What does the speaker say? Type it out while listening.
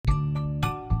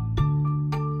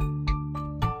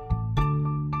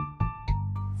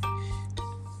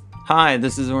Hi,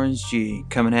 this is Orange G,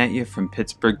 coming at you from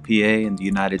Pittsburgh, PA in the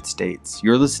United States.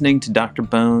 You're listening to Dr.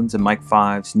 Bones and Mike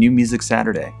Five's New Music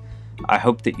Saturday. I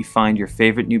hope that you find your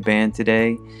favorite new band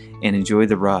today and enjoy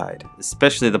the ride,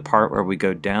 especially the part where we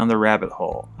go down the rabbit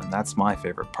hole, and that's my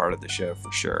favorite part of the show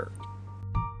for sure.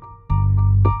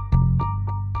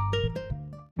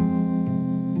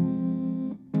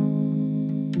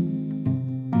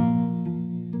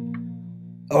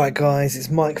 Alright guys, it's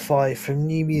Mike Five from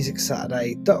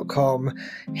NewMusicSaturday.com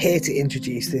here to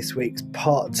introduce this week's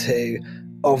part 2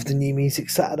 of the New Music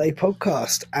Saturday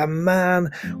podcast. And man,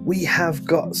 we have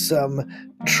got some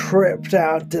tripped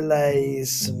out delays,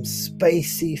 some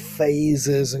spacey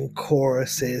phasers and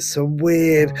choruses, some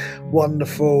weird,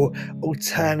 wonderful,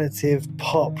 alternative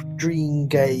pop, dream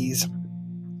gaze,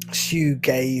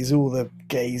 shoegaze, all the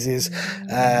gazes,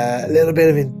 a little bit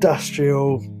of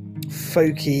industrial,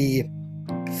 folky,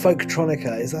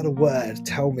 folktronica. Is that a word?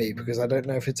 Tell me, because I don't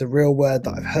know if it's a real word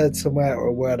that I've heard somewhere or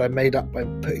a word I made up by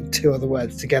putting two other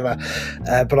words together,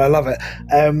 but I love it.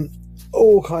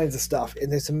 All kinds of stuff in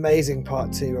this amazing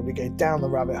part 2 where we go down the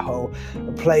rabbit hole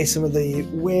and play some of the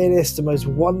weirdest and most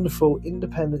wonderful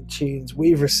independent tunes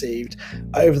we've received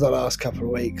over the last couple of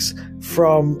weeks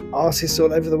from artists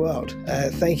all over the world.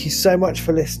 Thank you so much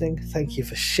for listening. Thank you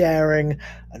for sharing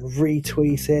and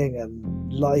retweeting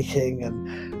and liking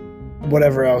and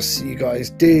whatever else you guys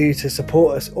do to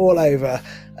support us all over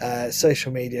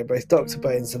social media. Both Dr.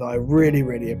 Bones and I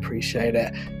really appreciate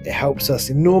it. It helps us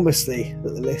enormously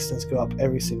that the listeners go up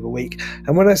every single week.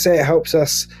 And when I say it helps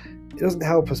us, it doesn't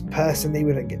help us personally.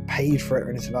 We don't get paid for it or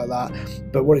anything like that.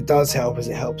 But what it does help is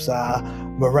it helps our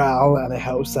morale and it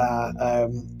helps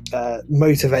our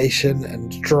motivation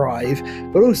and drive.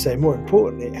 But also, more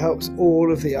importantly, it helps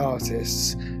all of the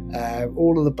artists,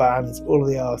 all of the bands, all of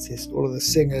the artists, all of the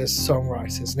singers,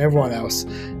 songwriters and everyone else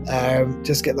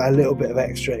just get that little bit of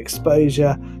extra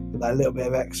exposure, that little bit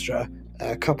of extra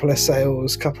couple of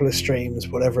sales, couple of streams,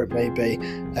 whatever it may be,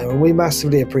 and we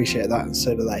massively appreciate that, and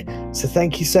so do they. So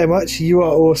thank you so much. You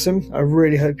are awesome. I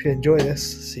really hope you enjoy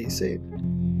this. See you soon.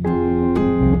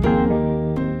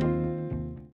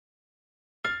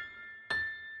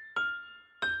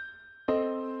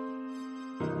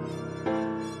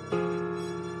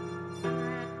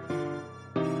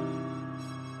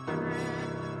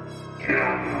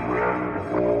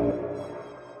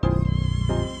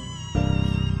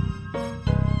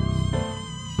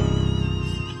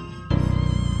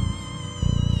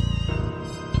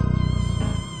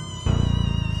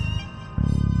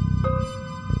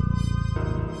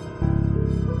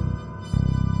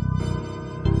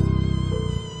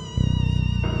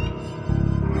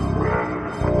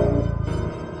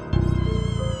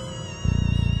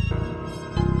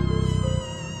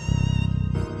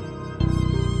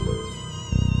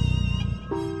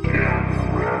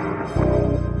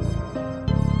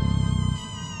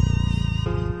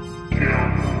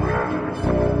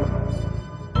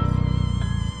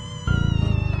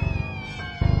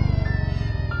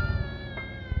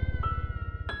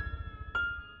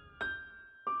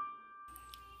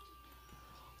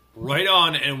 Right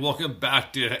on, and welcome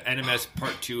back to NMS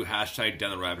Part 2, hashtag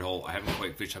Down the Rabbit Hole. I haven't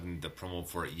quite finished having the promo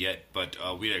for it yet, but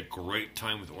we had a great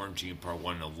time with Orange in Part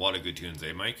 1 and a lot of good tunes,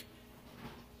 eh, Mike?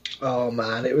 Oh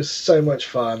man, it was so much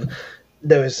fun.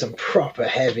 There was some proper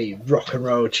heavy rock and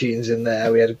roll tunes in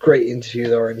there. We had a great interview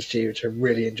with Orange G, which I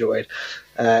really enjoyed.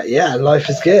 Life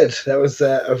is good. That was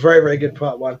a very good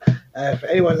Part 1. For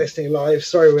anyone listening live,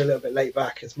 sorry we're a little bit late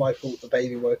back. It's my fault the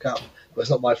baby woke up. Well, it's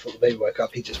not my fault the baby woke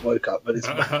up. He just woke up, but it's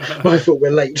my fault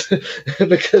we're late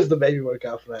because the baby woke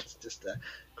up, and that's just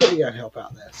quickly go and help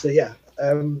out there. So yeah,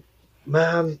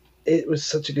 man, it was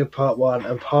such a good Part 1,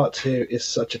 and Part 2 is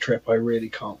such a trip. I really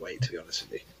can't wait, to be honest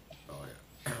with you.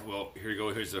 Well, here we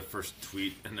go. Here's the first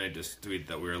tweet, and I just tweeted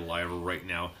that we're live right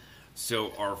now.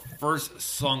 So our first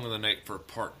song of the night for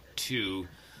Part 2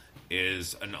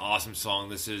 is an awesome song.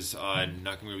 This is not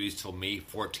going to be released till May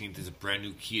 14th. It's a brand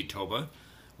new Kiatoba,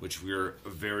 which we're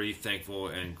very thankful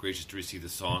and gracious to receive the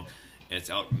song. And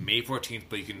it's out May 14th,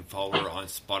 but you can follow her on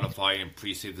Spotify and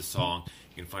pre-save the song.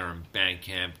 You can find her on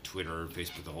Bandcamp, Twitter,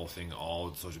 Facebook, the whole thing, all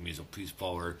the social media. So please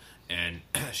follow her, and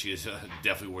she is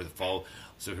definitely worth a follow.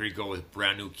 So here you go with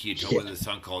brand new Kiatoba, this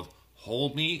song called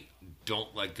Hold Me,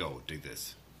 Don't Let Go. Dig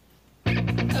this.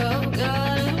 I've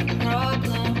got a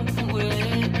problem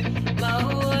with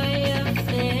my way of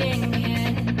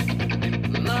thinking.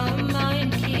 My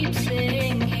mind keeps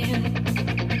singing.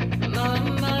 My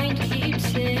mind keeps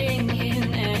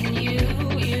singing. And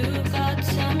you've got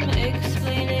some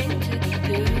explaining to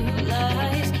do.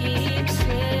 Lies keep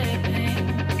slipping.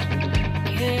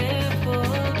 Careful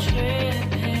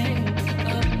tripping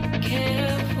up.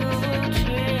 Careful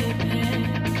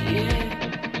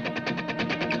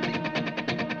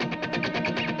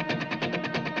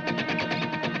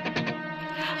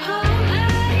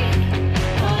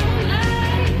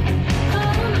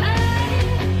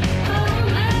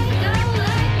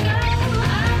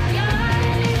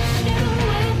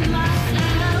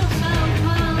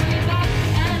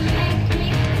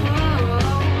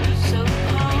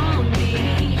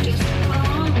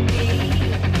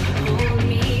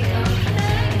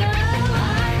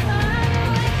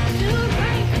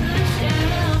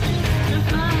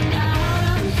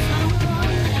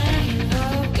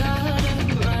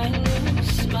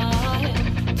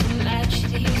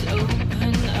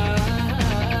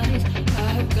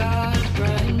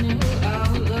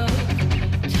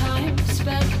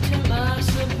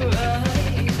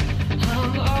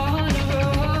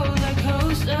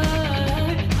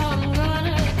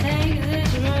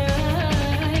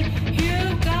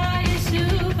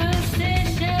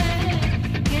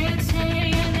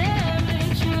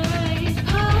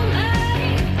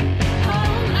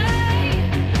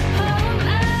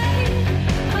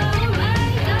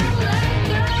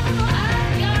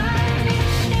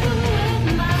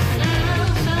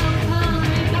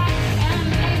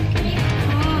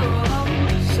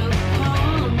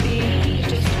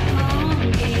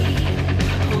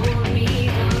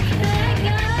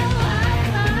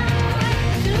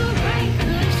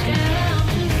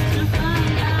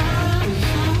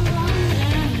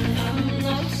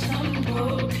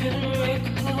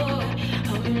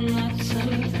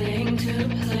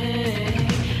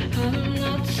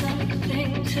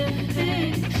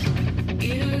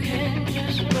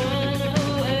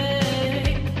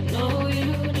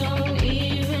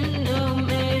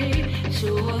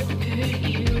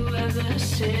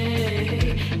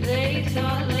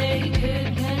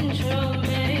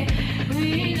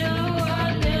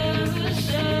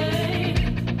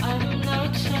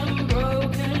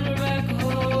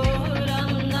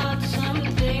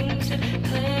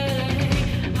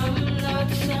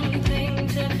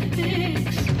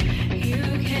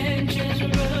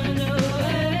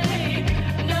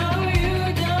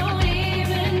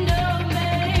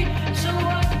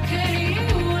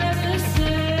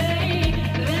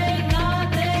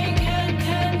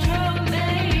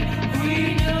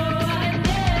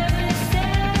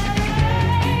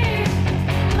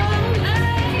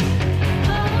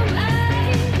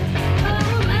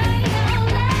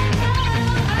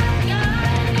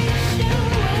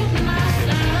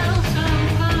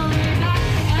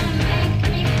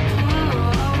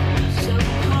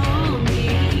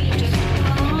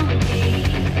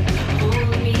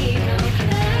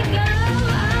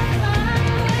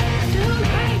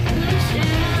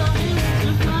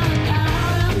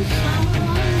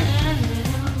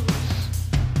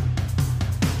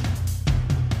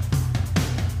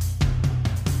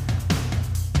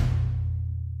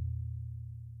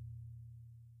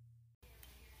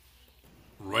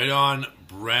Right on,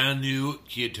 brand new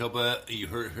Kiatoba. You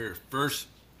heard her first.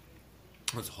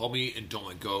 Let's Hold Me and Don't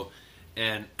Let Go.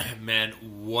 And man,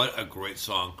 what a great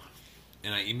song.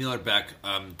 And I emailed her back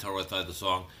to tell her what I thought of the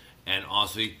song. And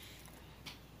honestly,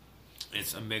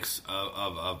 it's a mix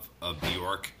of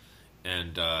Bjork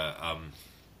and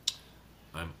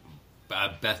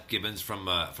Beth Gibbons from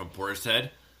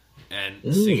Portishead. And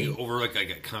singing over like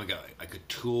a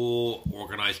Tool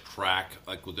organized track,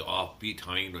 like with the offbeat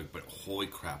timing, like, but holy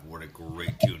crap, what a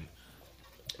great tune!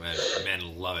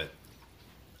 Man, love it.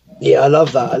 Yeah, I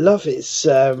love that. I love it.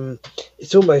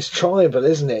 It's almost tribal,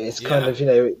 isn't it? It's kind of,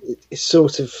 it's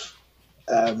sort of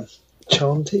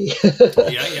chanty.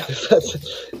 Yeah.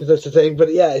 if that's a thing.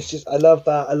 But yeah, it's just, I love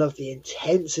that. I love the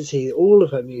intensity. All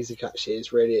of her music actually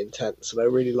is really intense, and I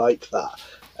really like that.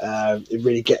 It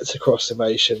really gets across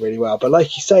emotion really well. But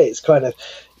like you say, it's kind of,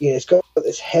 it's got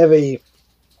this heavy,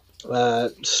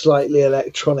 slightly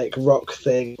electronic rock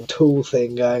thing, Tool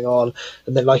thing going on.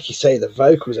 And then, like you say, the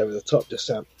vocals over the top just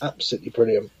sound absolutely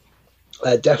brilliant.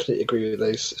 I definitely agree with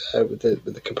those, with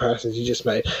the comparisons you just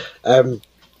made.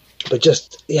 But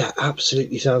just,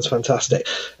 absolutely sounds fantastic.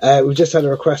 We've just had a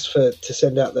request to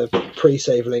send out the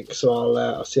pre-save link, so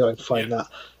I'll see if I can find that.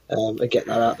 And get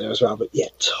that out there as well. But yeah,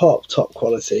 top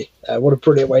quality. What a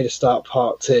brilliant way to start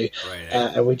part 2. Right,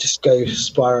 and we just go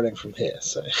spiraling from here.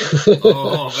 So.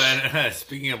 Oh man!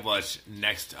 Speaking of which,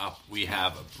 next up we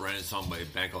have a brand new song by a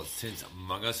band called Sins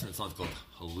Among Us, and the song's called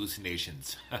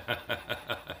Hallucinations.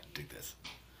 Dig this.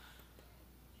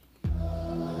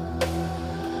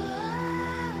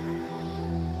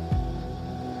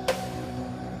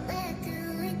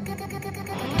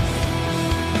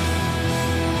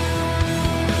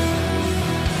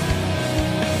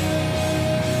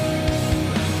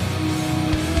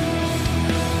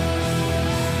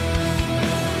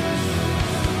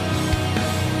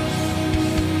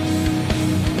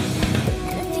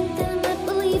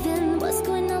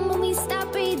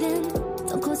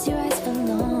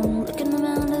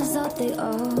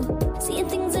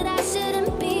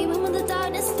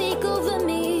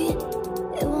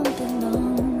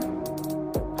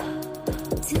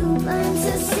 Too blind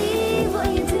to see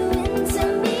what you're doing to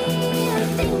me. I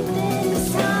think that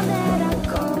it's time that I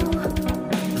go.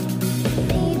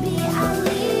 Maybe I'll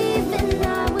leave and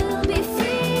I will be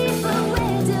free. But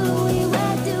where do we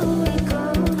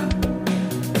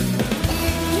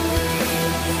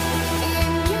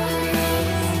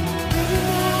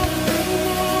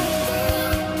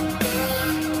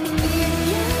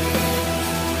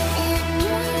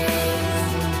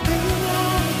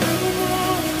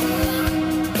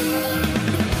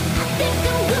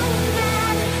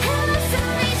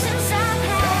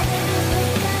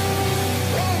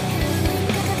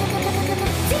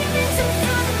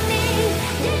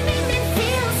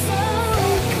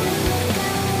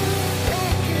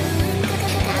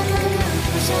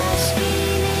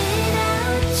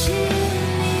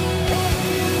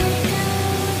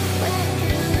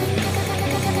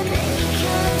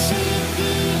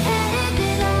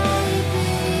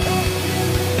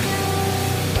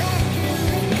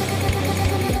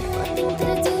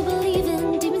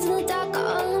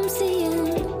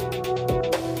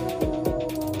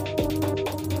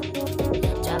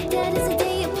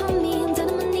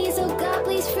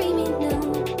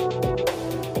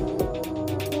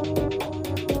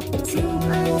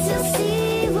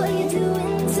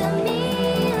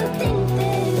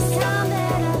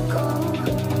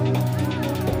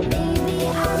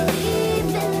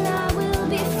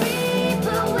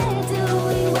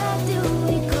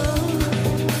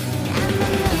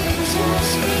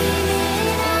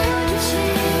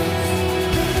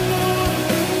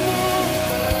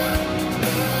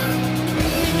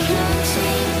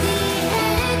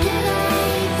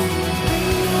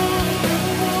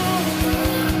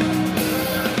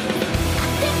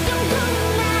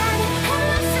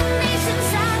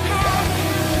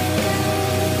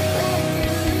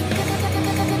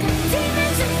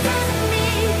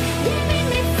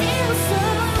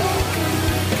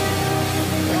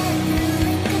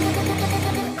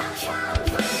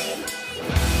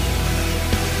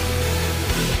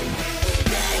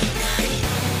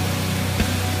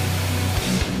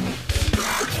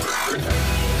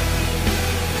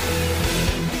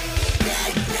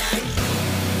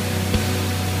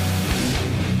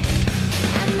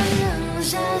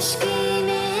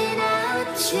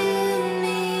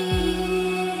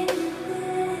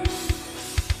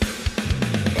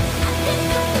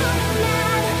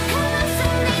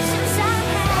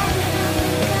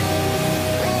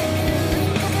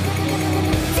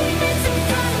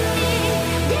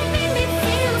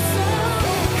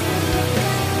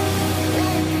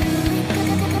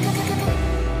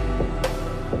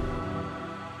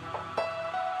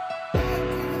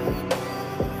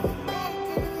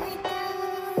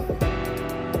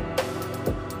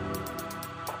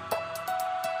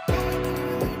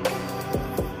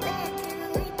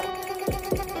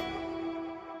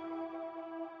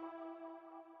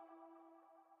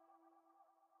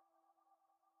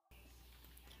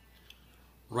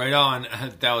Right on.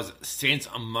 That was Saints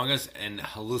Among Us and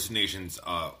Hallucinations.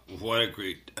 What a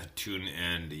great tune,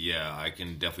 and yeah, I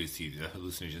can definitely see the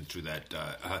hallucinations through that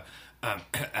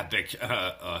epic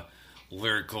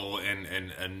lyrical and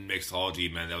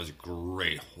mixology. Man, that was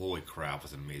great. Holy crap, it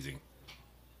was amazing.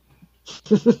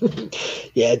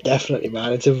 Yeah, definitely,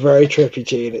 man. It's a very trippy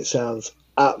tune. It sounds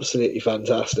absolutely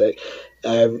fantastic.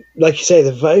 Like you say,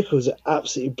 the vocals are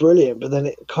absolutely brilliant, but then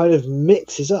it kind of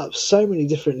mixes up so many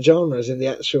different genres in the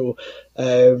actual,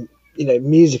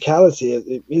 musicality of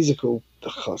the musical. I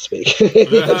can't speak.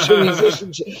 The actual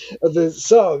musicianship of the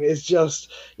song is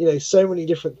just, so many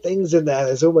different things in there.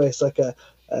 There's almost like a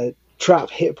trap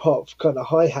hip hop kind of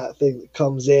hi hat thing that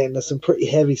comes in. There's some pretty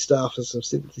heavy stuff and some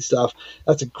synthy stuff.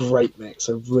 That's a great mix.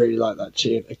 I really like that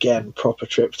tune. Again, proper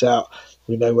tripped out.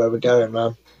 We know where we're going,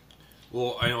 man.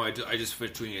 Well, I know I just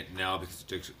finished doing it now because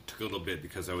it took a little bit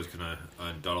because I was kind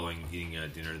of dawdling eating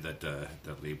dinner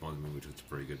that lady wanted me, which was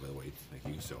pretty good, by the way.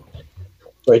 Thank you. So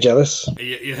very jealous.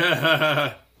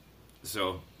 Yeah.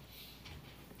 So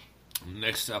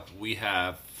next up we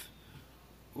have.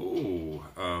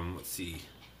 Let's see.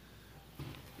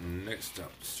 Next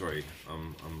up, sorry,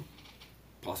 I'm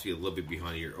possibly a little bit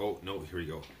behind here. Oh no, here we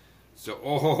go.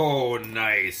 So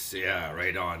nice, yeah,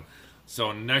 right on.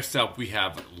 So next up we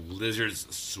have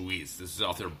Lizard's Sweets. This is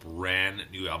off their brand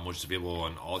new album, which is available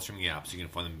on all streaming apps. You can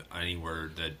find them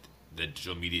anywhere that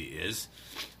digital media is.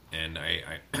 And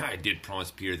I did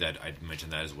promise Peter that I'd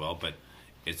mention that as well, but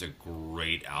it's a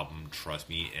great album, trust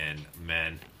me. And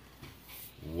man,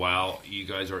 wow, you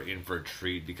guys are in for a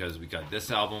treat because we got this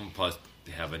album, plus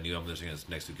they have a new album they're singing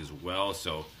next week as well.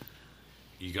 So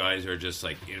you guys are just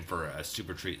like in for a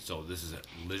super treat. So this is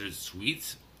Lizard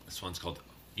Sweets. This one's called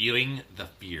Feeling the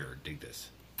Fear. Dig this.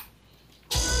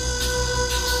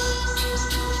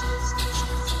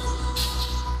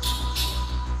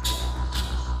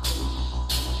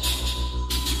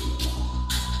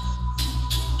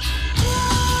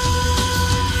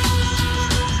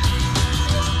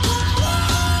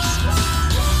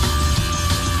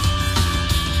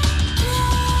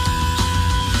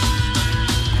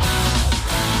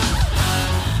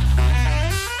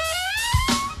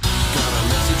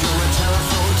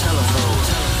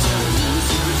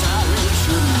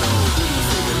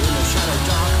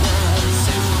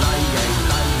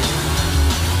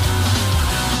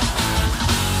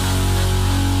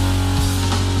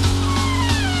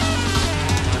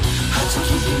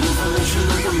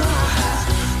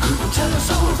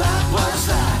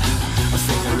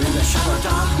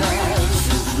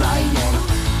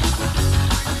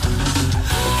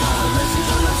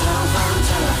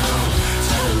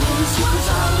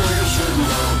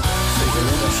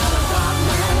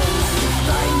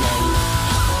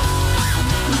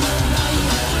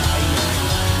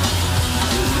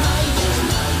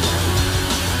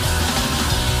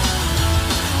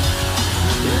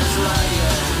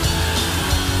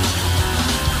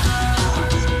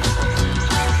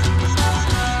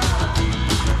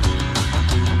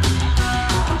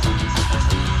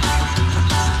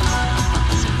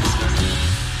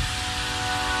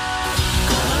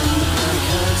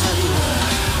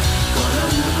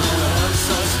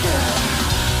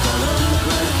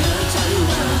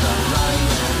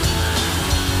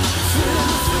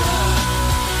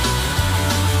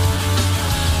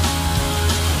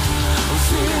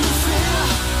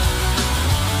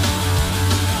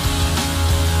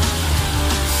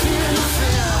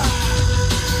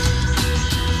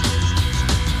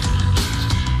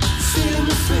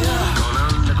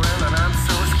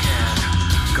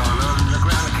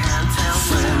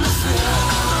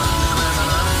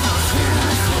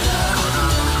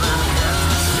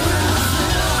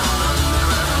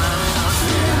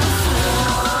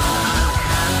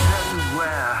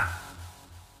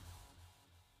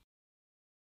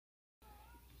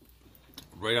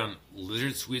 Right on,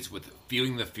 Lizard Sweets with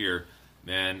Feeling the Fear.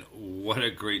 Man, what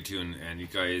a great tune. And you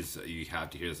guys, you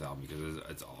have to hear this album because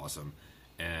it's awesome.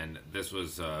 And this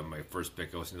was my first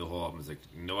pick. I listened to the whole album. I was like,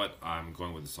 you know what? I'm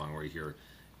going with the song right here.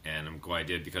 And I'm glad I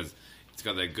did because it's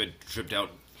got that good tripped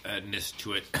outness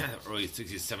to it, early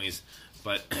 60s, 70s.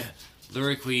 But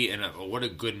lyrically, and what a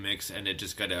good mix. And it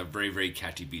just got a very, very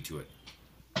catchy beat to it.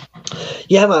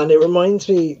 Yeah, man, it reminds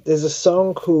me, there's a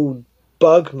song called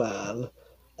Bugman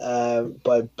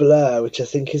by Blur, which I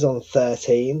think is on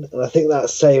 13, and I think that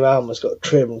same album has got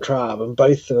Trim Trab, and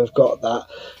both of them have got that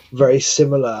very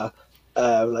similar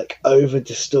like over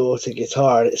distorted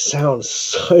guitar, and it sounds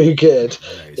so good.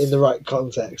 Nice. In the right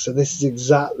context, and this is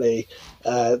exactly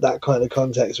that kind of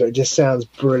context where it just sounds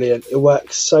brilliant. It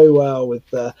works so well with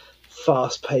the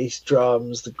fast-paced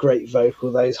drums, the great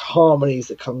vocal, those harmonies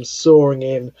that come soaring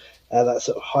in, that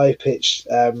sort of high-pitched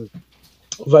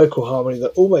vocal harmony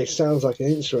that almost sounds like an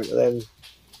instrument, and then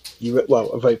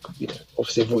a vocal,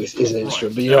 obviously a voice is an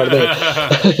instrument, but you know what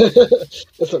I mean.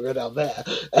 Let's not go down there.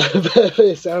 But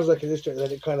it sounds like an instrument, and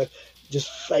then it kind of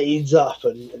just fades up,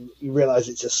 and you realise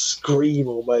it's a scream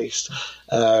almost.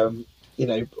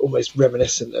 Almost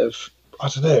reminiscent of, I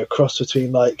don't know, a cross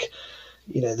between like,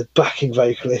 the backing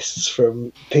vocalists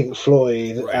from Pink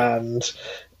Floyd and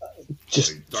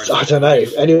just, I don't know.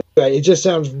 Anyway, it just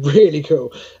sounds really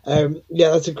cool.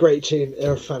 That's a great tune.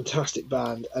 They're a fantastic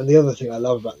band. And the other thing I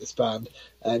love about this band,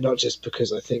 not just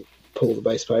because I think Paul, the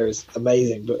bass player, is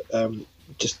amazing, but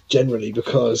just generally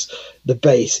because the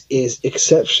bass is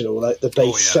exceptional. Like, the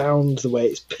bass sounds, the way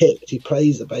it's picked. He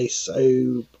plays the bass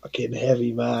so fucking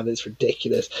heavy, man. It's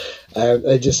ridiculous.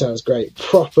 It just sounds great.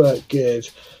 Proper good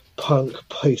punk,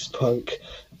 post-punk,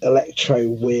 electro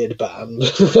weird band. I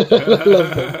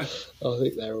love them. I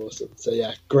think they're awesome. So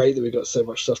yeah, great that we've got so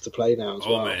much stuff to play now as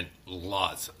well. Oh man,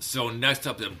 lots. So next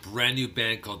up, a brand new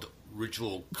band called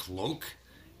Ritual Cloak,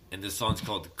 and this song's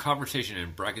called Conversation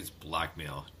in brackets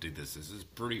Blackmail. Dig this. This is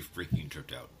pretty freaking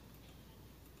tripped out.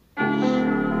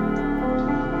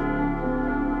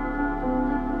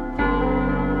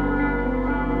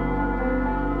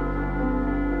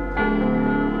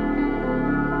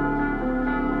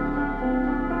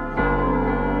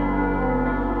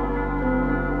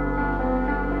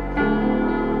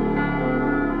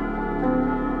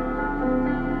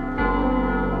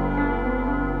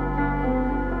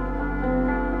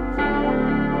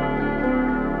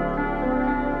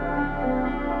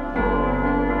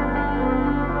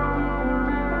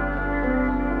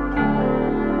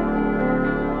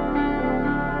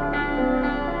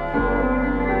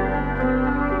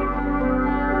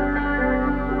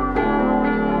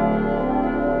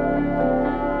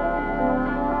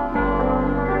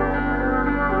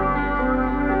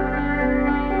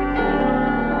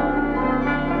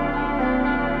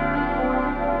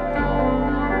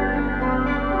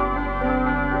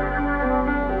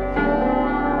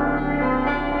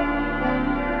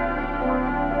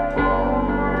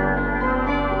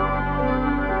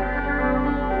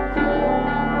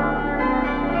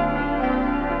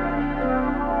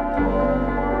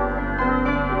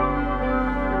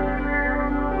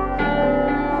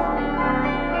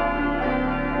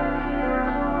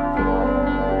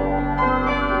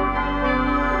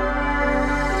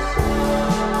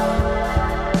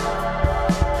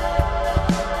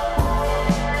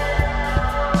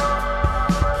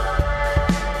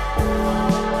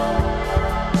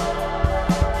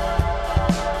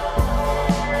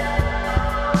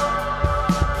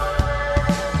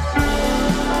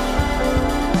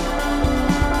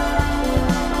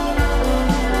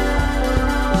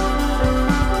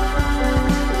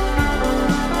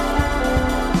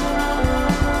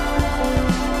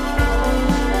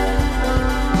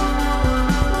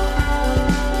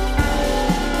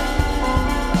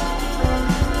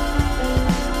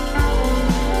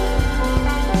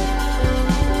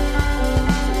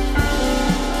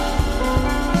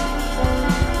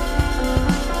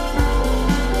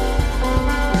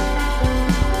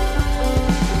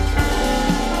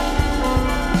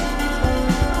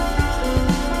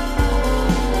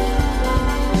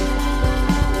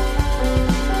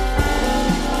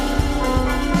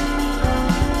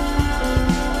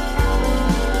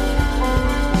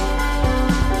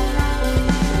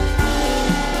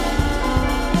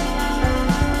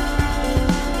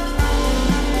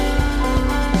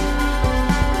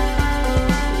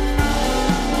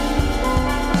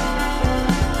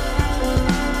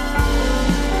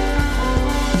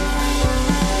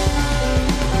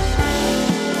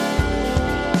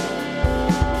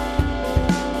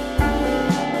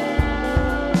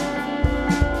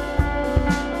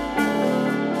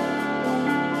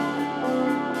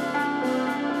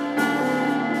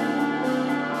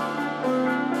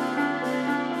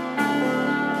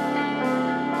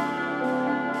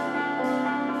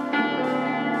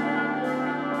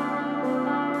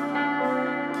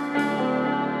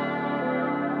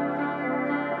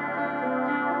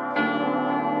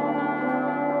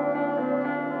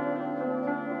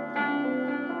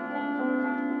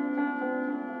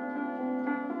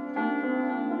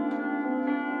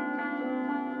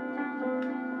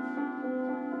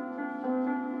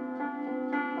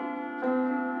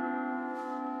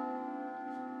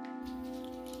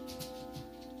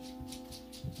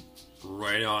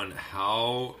 Right on.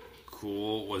 How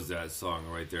cool was that song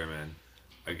right there, man?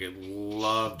 Like, it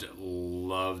loved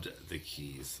the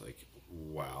keys. Like,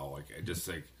 wow. Like, I just,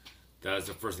 like, that was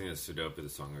the first thing that stood out with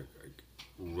the song, like,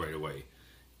 right away.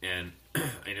 And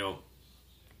I know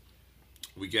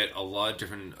we get a lot of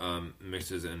different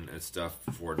mixes and stuff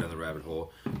for Down the Rabbit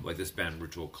Hole, like this band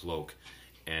Ritual Cloak.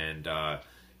 And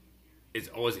it's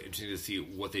always interesting to see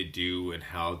what they do and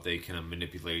how they kind of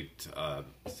manipulate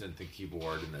synth and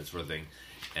keyboard and that sort of thing.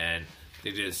 And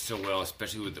they did it so well,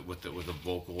 especially with the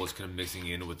vocals kind of mixing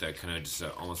in with that kind of just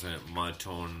almost a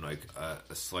monotone, like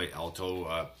a slight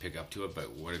alto pick up to it.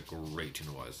 But what a great tune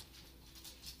it was!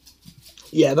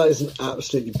 Yeah, that is an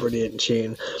absolutely brilliant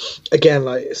tune. Again,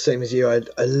 like same as you, I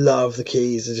love the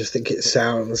keys. I just think it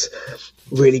sounds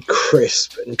really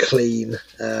crisp and clean,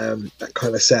 that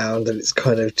kind of sound, and it's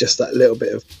kind of just that little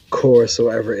bit of chorus or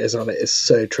whatever it is on it is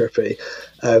so trippy.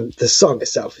 The song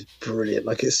itself is brilliant.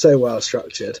 Like, it's so well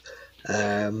structured.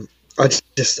 I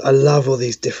love all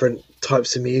these different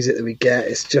types of music that we get.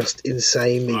 It's just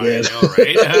insanely good. I know,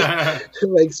 right? It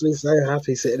makes me so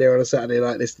happy sitting here on a Saturday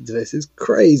night listening to this. It's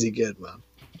crazy good, man.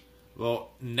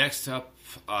 Well, next up,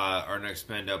 our next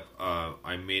band up,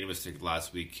 I made a mistake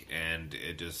last week, and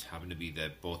it just happened to be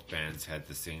that both bands had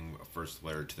the same first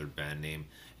letter to their band name,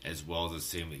 as well as the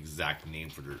same exact name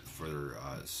for their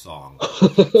song.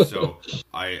 So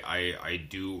I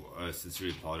do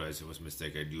sincerely apologize. It was a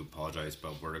mistake. I do apologize,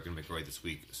 but we're going to make it right this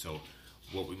week. So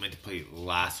what we meant to play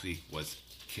last week was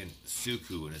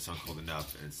Kintsuku and a song called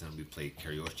Enough, and instead we played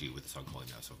Karaoke with a song called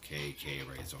Enough. So KK,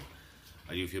 right? So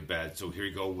I do feel bad. So here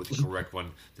we go with the correct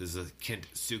one. This is a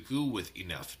Kintsuku with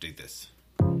Enough. Dig this.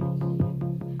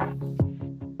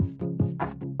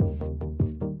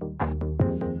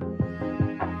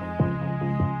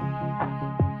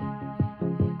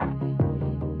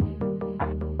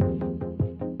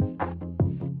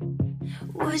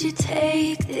 Would you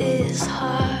take this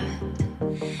heart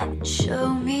and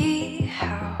show me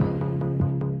how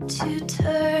to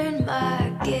turn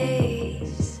my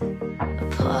gaze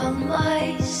upon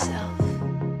myself?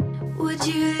 Would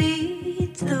you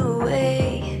lead the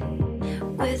way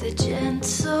with a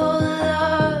gentle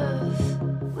love?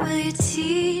 Will you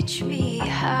teach me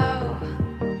how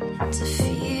to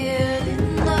feel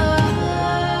enough?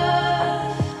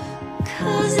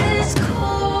 'Cause it's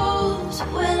cold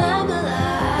when I'm alive.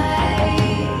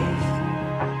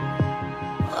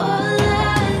 All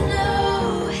I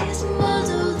know is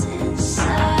muddled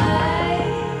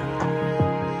inside.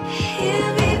 Hear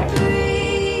me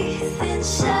breathing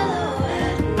shallow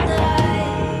at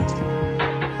night.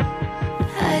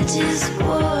 I just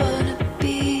wanna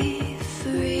be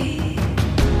free.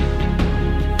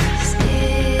 Is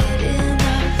it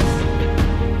enough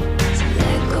to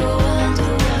let go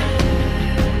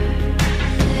underwater?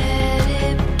 Let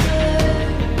it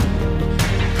burn,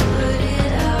 put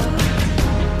it out.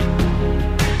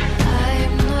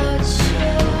 I'm not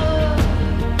sure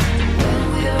when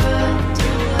we're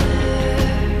underwater,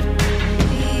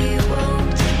 we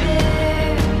won't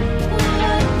care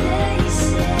what they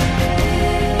say.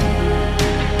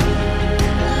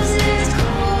 'Cause it's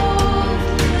cold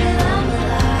when I'm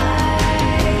alive.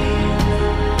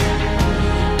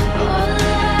 All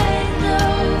I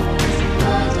know is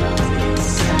muddled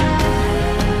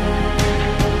inside.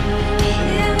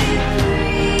 Hear me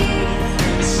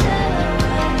breathe shallow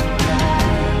at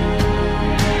night.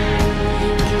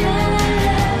 Can I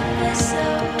let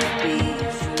myself be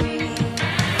free?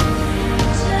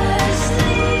 Just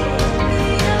leave me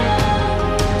on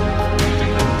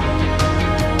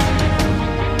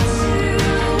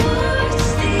towards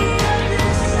the other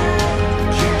side.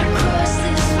 Can I cross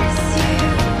this with you?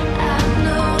 I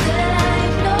know that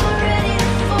I'm not ready to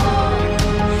fall,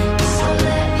 so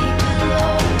let me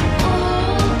belong.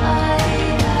 All I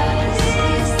ask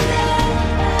is that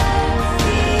I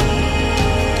feel.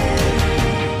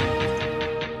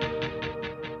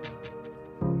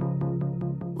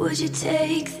 Would you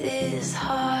take this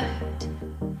heart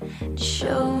and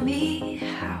show me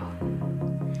how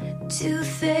to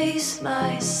face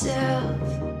myself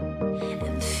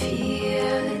and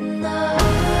feel enough?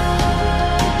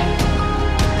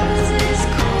 'Cause it's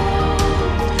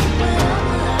cold when I'm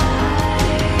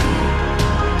alive.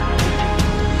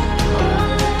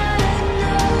 All I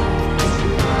know is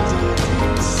muddled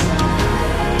inside.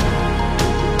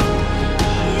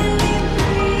 Hear me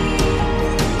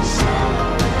breathe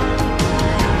shallow at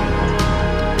night.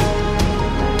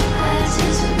 I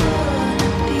just wanna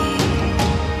be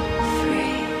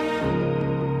free.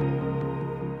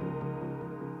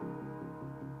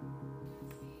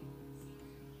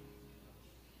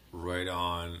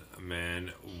 on,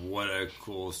 man. What a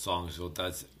cool song. So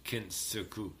that's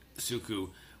Kintsuku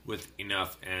with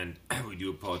Enough. And we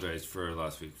do apologize for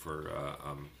last week for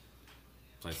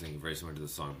playing something very similar to the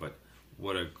song. But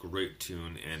what a great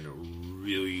tune, and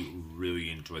really,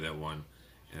 really enjoy that one.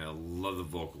 And I love the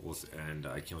vocals, and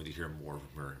I can't wait to hear more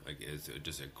from her. Like, it's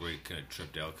just a great kind of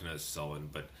tripped out, kind of sullen,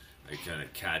 but like kind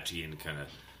of catchy and kind of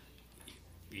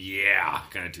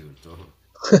kind of tune. So.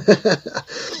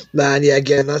 Man, yeah,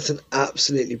 again, that's an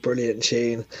absolutely brilliant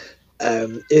tune.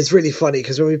 It's really funny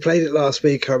because when we played it last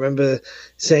week, I remember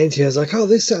saying to you, I was like, oh,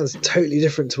 this sounds totally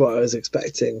different to what I was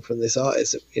expecting from this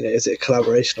artist. You know, is it a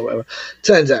collaboration or whatever?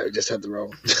 Turns out we just had the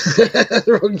wrong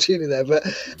the wrong tune in there. But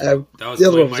that was the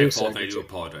other one my was also fault. I do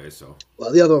apologize. So,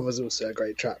 well, the other one was also a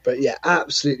great track. But yeah,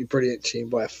 absolutely brilliant tune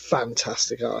by a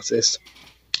fantastic artist.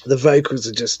 The vocals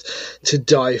are just to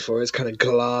die for. It's kind of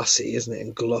glassy, isn't it,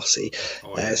 and glossy.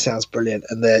 It sounds brilliant,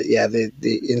 and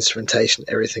the instrumentation,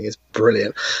 everything is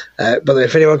brilliant. But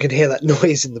if anyone can hear that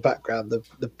noise in the background,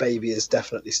 the baby is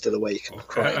definitely still awake and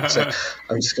crying. So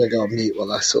I'm just going to go on mute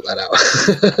while I sort that out.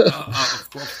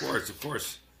 of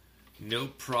course, no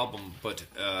problem. But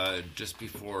just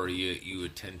before you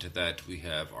attend to that, we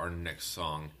have our next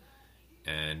song,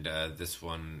 and this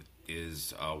one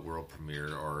is a world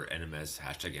premiere, or NMS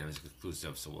 #NMS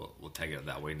exclusive, so we'll tag it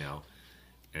that way now.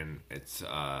 And it's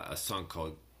a song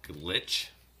called Glitch,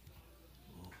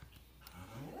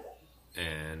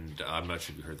 and I'm not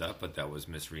sure if you heard that, but that was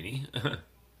Miss Rini.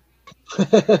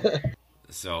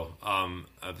 So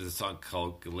there's a song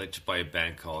called Glitch by a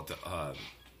band called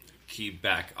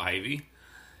Keyback Ivy,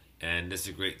 and this is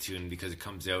a great tune because it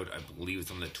comes out, I believe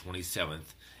it's on the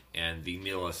 27th. And they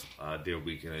emailed us their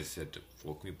week, and I said,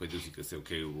 well, can we play this week? I said,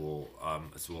 okay, well,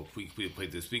 we play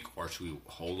this week, or should we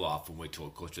hold off and wait till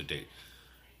it goes to the date?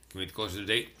 Can we wait closer to the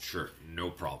date? Sure, no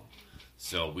problem.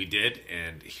 So we did,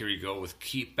 and here you go with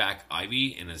Keep Back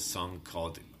Ivy in a song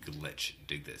called Glitch.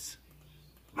 Dig this.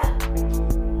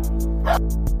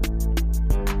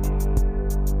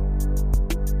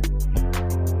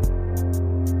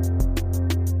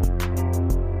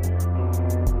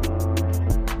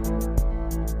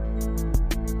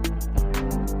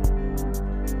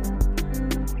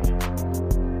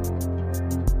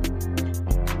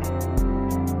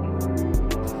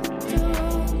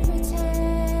 Don't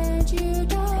pretend you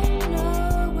don't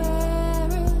know where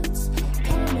it's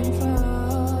coming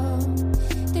from.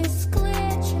 This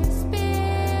glitch has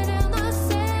been in the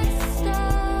same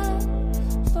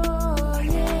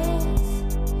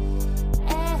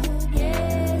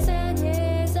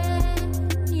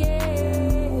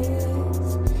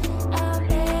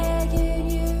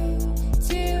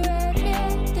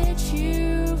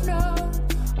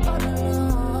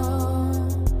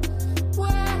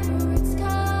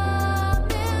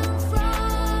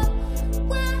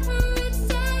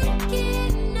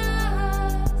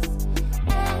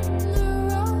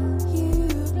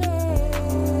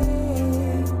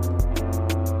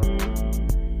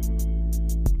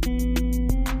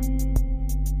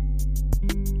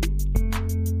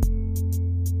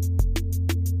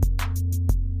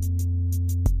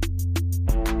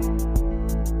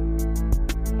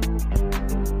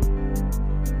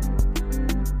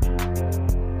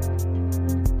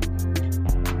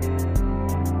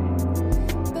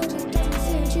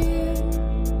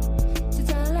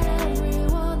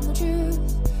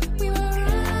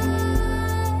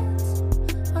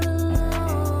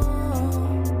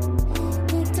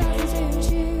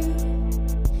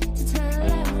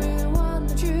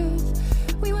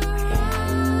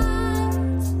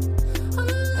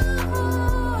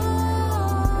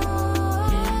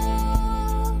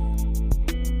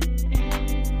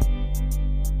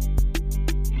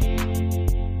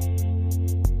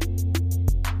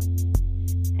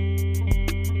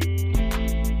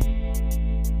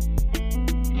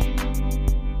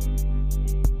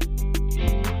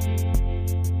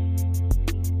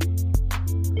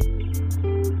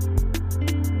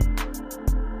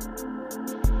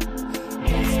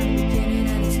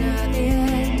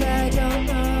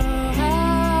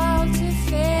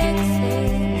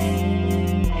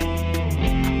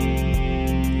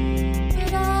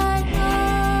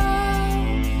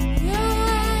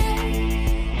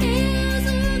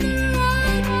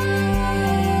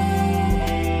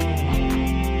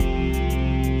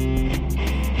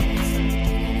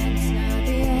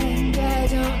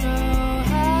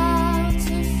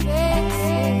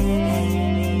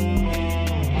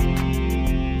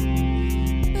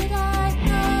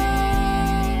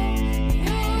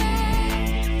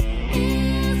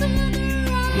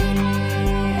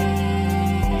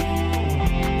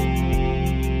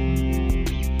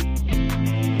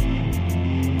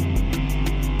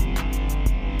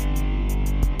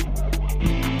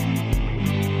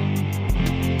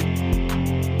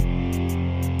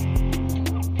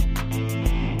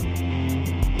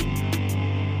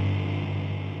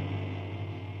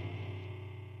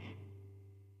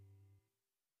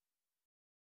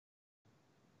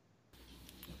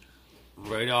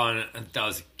Right on. That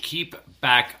was Keep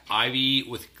Back Ivy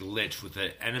with Glitch with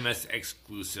an NMS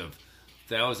exclusive.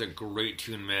 That was a great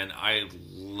tune, man. I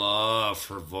love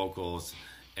her vocals.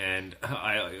 And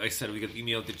like I said, we got the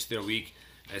email the other week.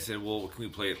 I said, well, can we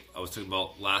play it? I was talking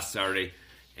about last Saturday.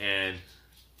 And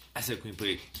I said, can we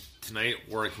play it tonight?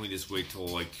 Or can we just wait till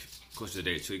like close to the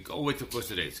date? So I'll wait till close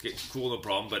to the date. It's cool, no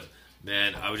problem. But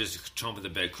man, I was just chomping the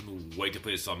bed. Couldn't wait to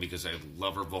play this song because I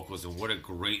love her vocals. And what a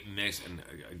great mix and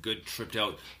a good tripped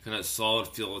out, kind of solid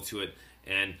feel to it.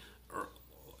 And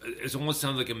it almost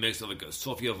sounds like a mix of like a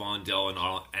Sophia Vondel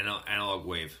and Analog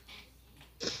Wave.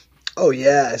 Oh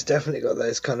yeah, it's definitely got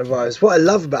those kind of vibes. What I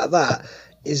love about that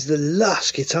is the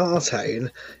lush guitar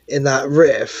tone in that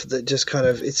riff that just kind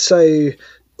of, it's so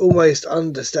almost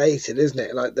understated, isn't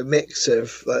it? Like the mix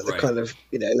of like the kind of,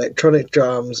 you know, electronic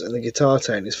drums and the guitar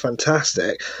tone is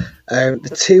fantastic.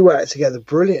 The two work together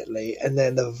brilliantly, and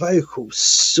then the vocal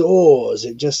soars.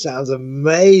 It just sounds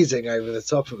amazing over the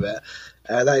top of it.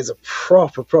 That is a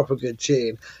proper good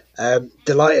tune.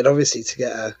 Delighted obviously to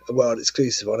get a world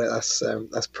exclusive on it.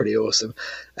 That's pretty awesome.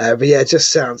 But yeah, it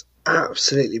just sounds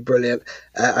absolutely brilliant.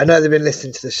 I know they've been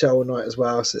listening to the show all night as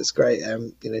well, so it's great.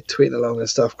 You know, tweeting along and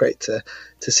stuff. Great to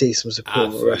see some support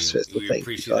and all the rest of it. So we thank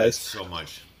appreciate you guys that so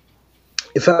much.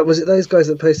 In fact, was it those guys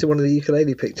that posted one of the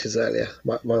ukulele pictures earlier?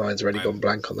 My mind's already gone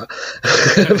blank on that.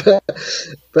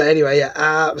 but anyway, yeah,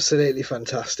 absolutely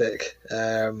fantastic.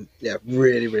 Yeah,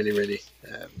 really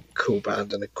cool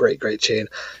band and a great tune.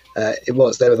 They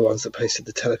were the ones that posted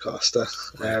the Telecaster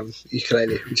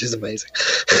ukulele, which is amazing.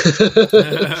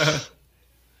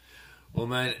 Well,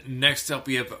 man, next up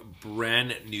we have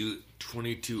brand new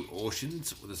 22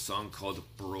 Oceans with a song called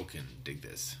Broken. Dig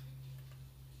this.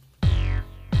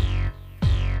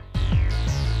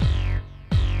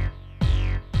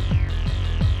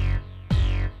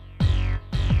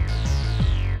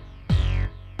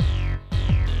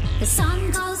 The sun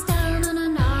goes down on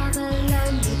another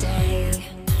lonely day.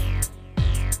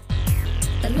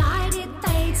 The light it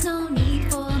fades, no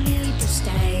need for me to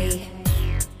stay.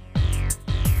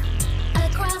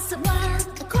 Across the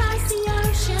world, across the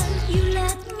ocean, you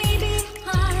left me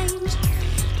behind.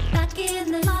 Back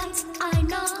in the light, I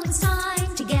know it's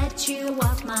time to get you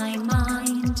off my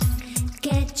mind.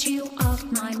 Get you off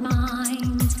my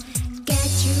mind.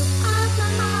 Get you off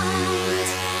my mind.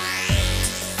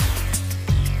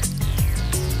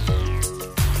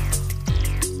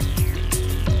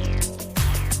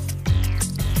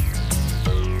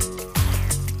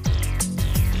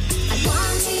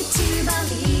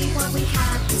 We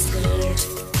had was good,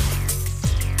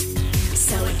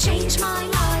 so I changed my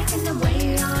life in the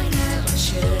way I never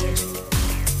should.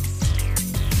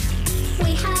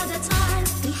 We had a time,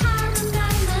 we had a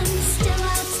moment, still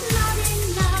it's not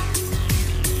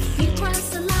enough. You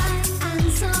crossed the line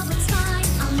and so it's fine.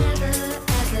 I'll never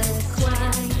ever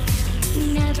cry,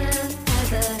 never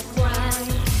ever cry,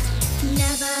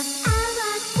 never ever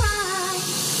cry.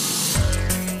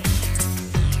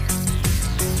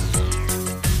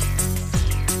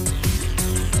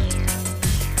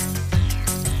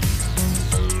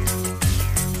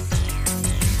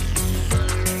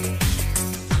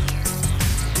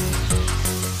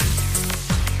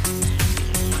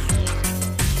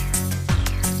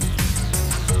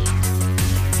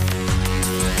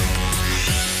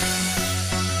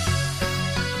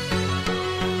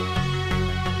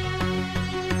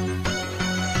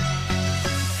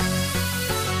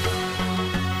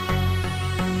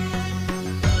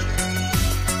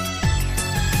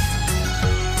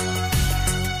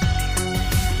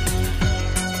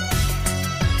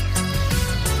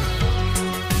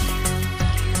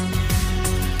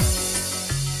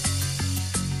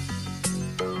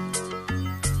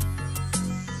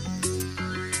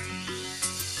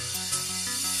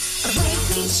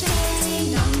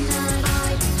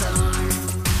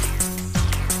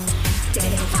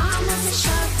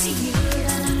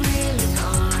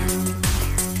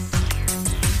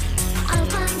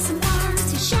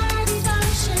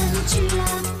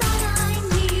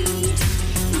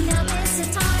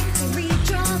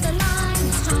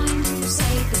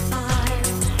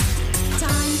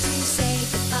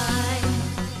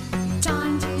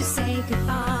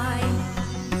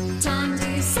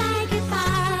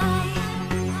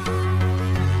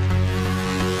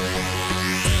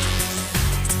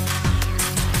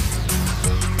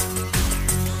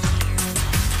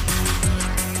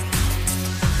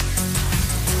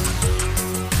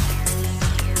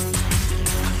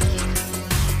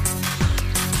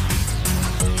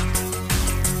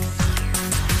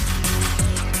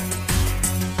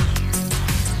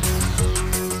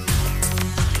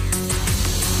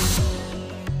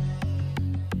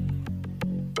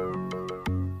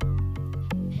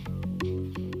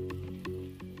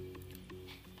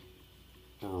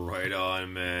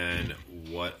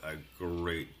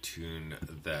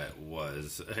 that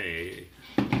was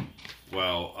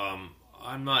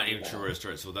I'm not even sure where to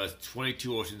start. So that's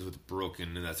 22 Oceans with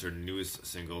Broken, and that's their newest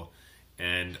single.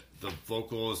 And the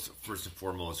vocals, first and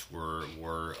foremost, were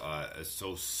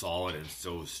so solid and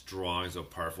so strong, so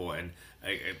powerful, and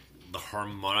the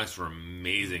harmonics were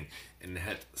amazing, and it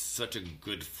had such a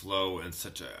good flow and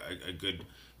such a good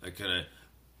kind of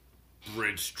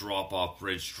bridge drop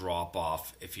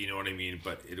off, if you know what I mean.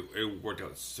 But it worked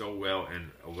out so well,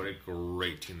 and what a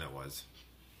great tune that was.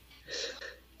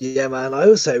 Yeah, man. I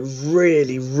also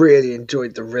really, really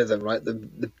enjoyed the rhythm. Like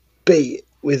the beat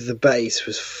with the bass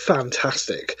was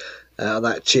fantastic on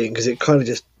that tune, because it kind of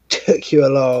just took you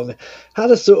along.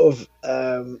 Had a sort of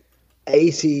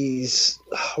 80s,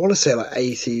 I want to say like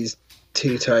 80s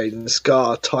two-tone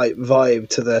ska type vibe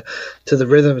to the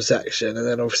rhythm section, and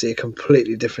then obviously a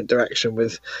completely different direction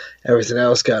with everything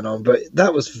else going on. But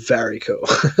that was very cool.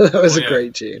 That was a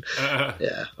great tune.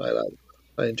 Yeah,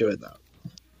 I enjoyed that.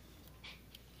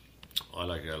 I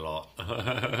like it a lot.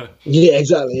 Yeah,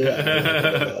 exactly.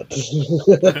 Yeah.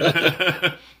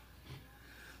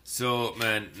 So,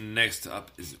 man, next up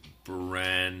is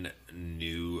brand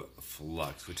new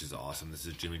Flux, which is awesome. This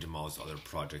is Jimmy Jamal's other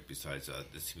project besides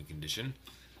This Human Condition.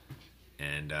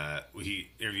 And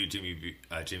we interviewed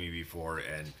Jimmy before,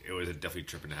 and it was a definitely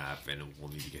trip and a half, and we'll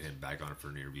need to get him back on for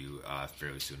an interview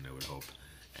fairly soon, I would hope.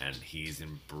 And he's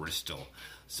in Bristol.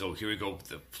 So here we go with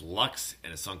the Flux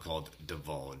and a song called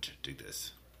Divulge. Dig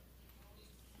this.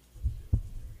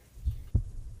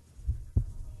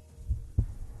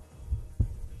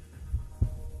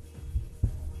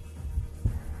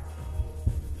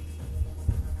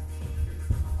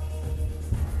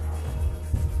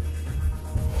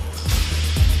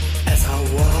 As I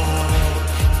walk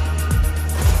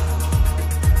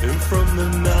in from the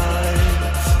night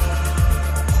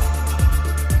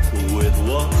with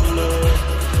one look,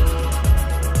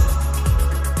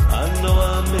 I know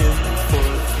I'm in for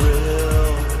a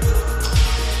thrill.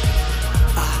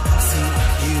 I see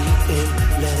you in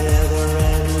leather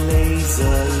and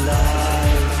laser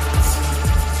lights.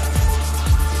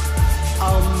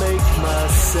 I'll make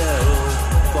myself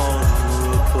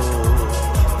vulnerable.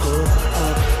 Put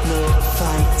up no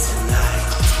fight tonight.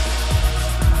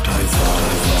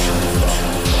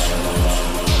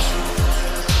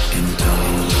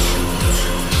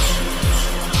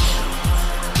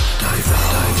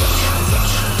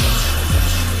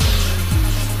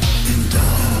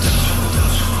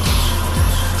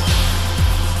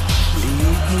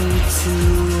 Lead me to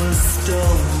a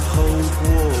stone-cold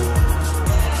wall,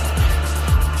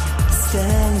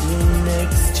 standing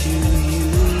next to you.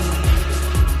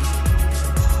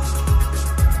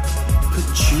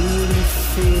 Patchouli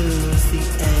fills the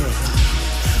air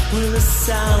with the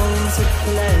sounds of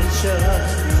pleasure.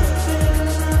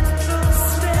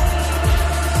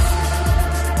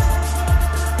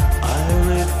 I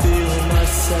reveal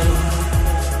myself,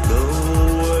 no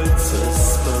words are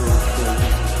spoken.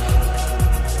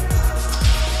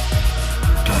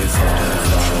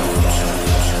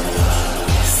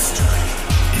 History,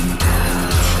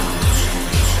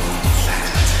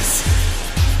 fantasy,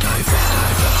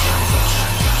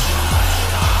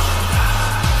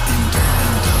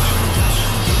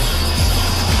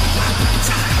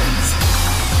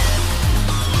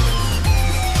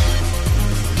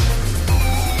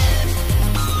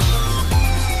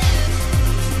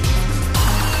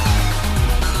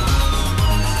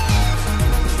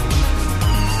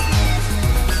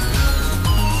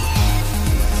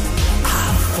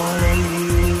 follow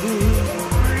you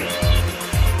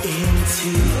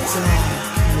into darkness.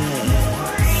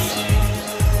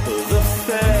 The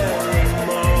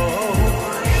pheromones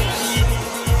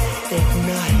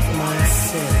ignite my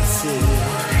senses.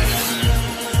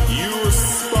 You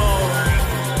respond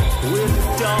with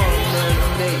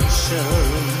domination.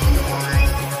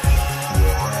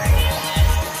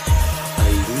 I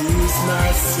lose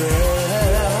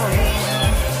myself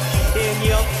in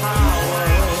your power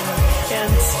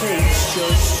and taste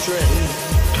your strength.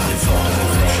 In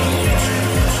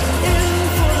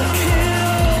for the kill,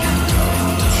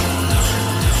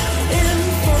 in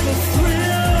for the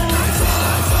thrill.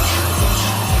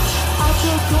 I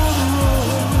broke all the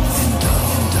rules.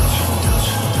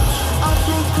 I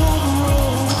broke all the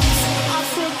rules. I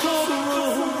broke all the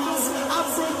rules. I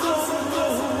broke all the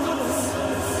rules.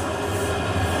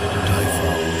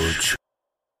 Divulge.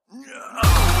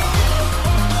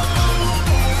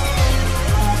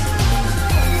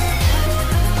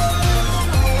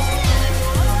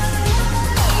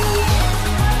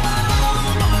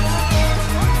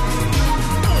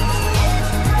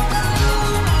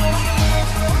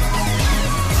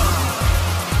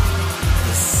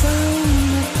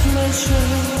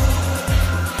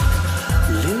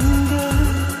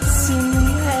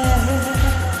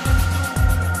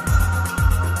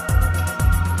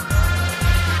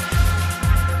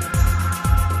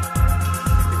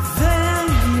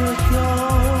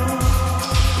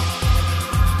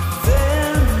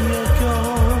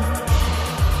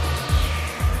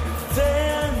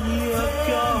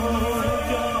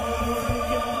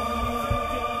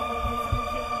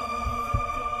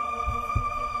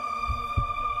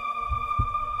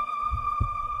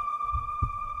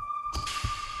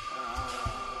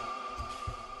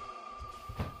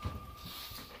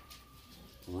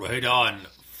 Right on,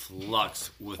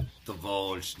 Flux with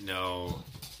Divulge. No,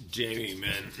 Jamie,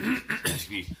 man,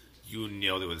 you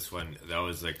nailed it with this one. That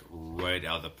was like right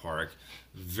out of the park.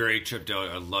 Very tripped out.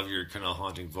 I love your kind of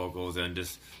haunting vocals and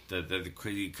just the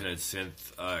crazy kind of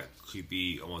synth,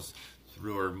 creepy, almost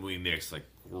thriller movie mix. Like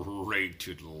great,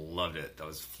 dude, loved it. That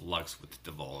was Flux with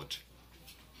Divulge.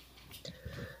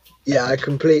 Yeah, I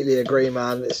completely agree,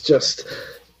 man. It's just,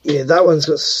 yeah, that one's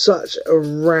got such a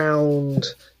round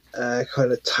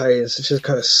kind of tone, such a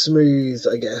kind of smooth,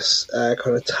 I guess,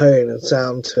 kind of tone and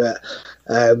sound to it.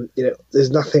 There's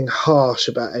nothing harsh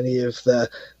about any of the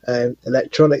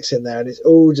electronics in there, and it's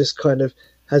all just kind of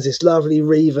has this lovely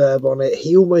reverb on it.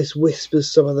 He almost whispers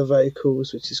some of the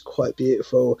vocals, which is quite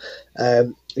beautiful.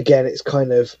 Again, it's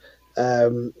kind of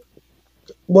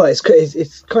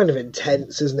it's kind of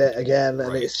intense, isn't it? Again,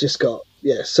 and Right. it's just got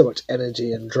so much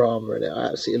energy and drama in it. I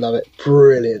absolutely love it.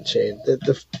 Brilliant tune.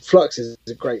 The Flux is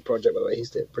a great project, by the way. He's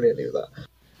doing brilliantly with that.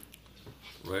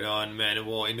 Right on, man.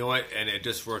 Well, you know what? And it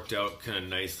just worked out kind of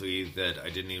nicely that I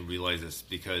didn't even realize this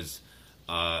because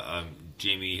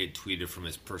Jamie had tweeted from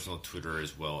his personal Twitter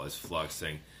as well as Flux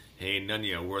saying, "Hey,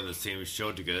 Nunya, we're on the same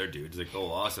show together, dude." It's like,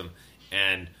 oh, awesome.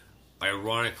 And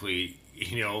ironically,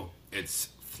 it's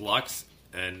Flux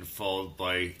and followed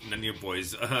by Nunya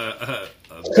Boy's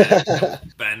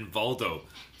band Valdo.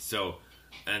 So,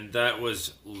 and that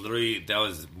was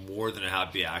more than a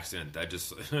happy accident. That just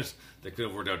that could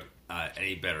have worked out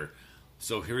any better.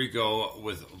 So here we go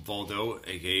with Valdo,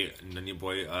 aka Nunya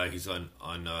Boy. He's on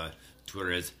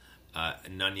Twitter as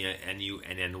Nunya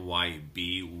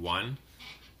NUNNYB1.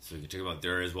 So you can check him out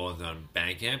there as well as on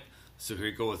Bandcamp. So here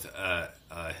we go with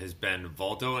his band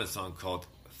Valdo and a song called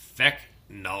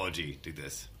Technology. Do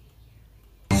this.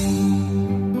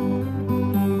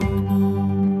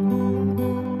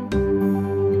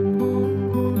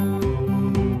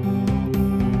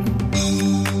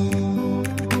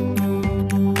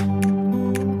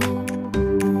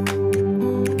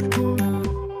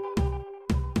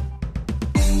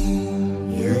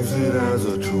 Use it as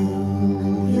a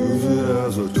tool, use it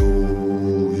as a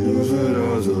tool, use it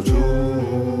as a tool.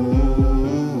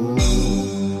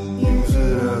 Use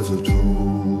it as a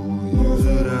tool, use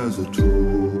it as a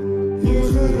tool,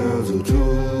 use it as a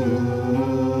tool.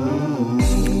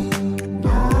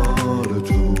 Not a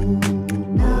tool,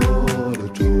 not a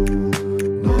tool,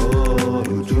 not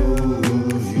a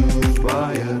tool used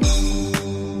by it.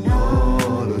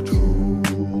 Not a tool,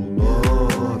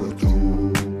 not a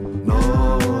tool,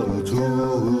 not a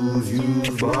tool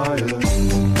used by it.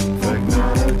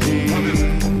 Technology,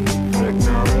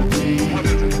 technology,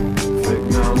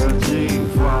 technology,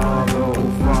 follow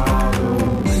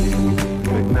me.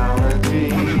 Technology,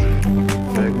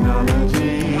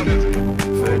 technology,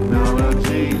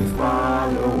 technology,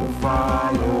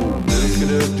 follow me.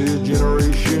 Disconnected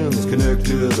generations connect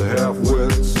to the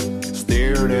half-wits,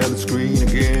 staring at the screen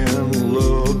again,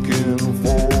 looking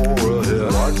for a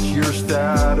hit. Watch your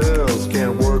status,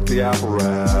 can't work the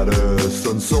apparatus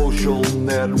on social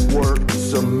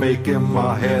networks. I'm making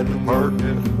my head hurt.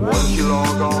 Once you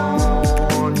log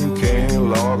on, you can't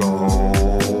log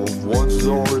off. What's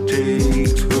all it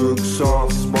takes? Hooks,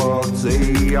 soft spots,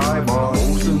 AI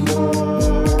bots, and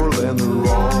more than the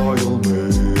Royal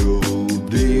Mail.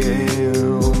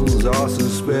 DMs, I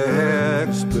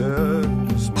suspect.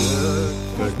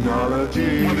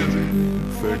 Technology,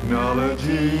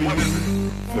 technology,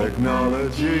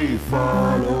 technology,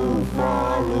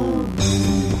 follow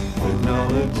me.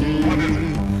 Technology,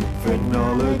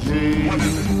 technology,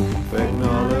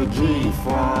 technology,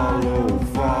 follow.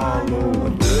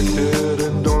 Addicted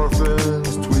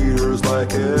endorphins, tweeters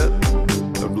like it.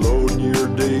 Uploading your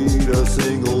data,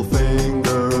 single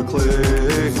finger click.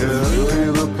 Is this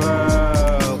really the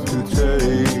path to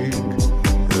take?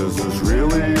 Is this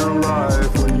really your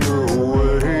life when you're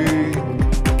awake?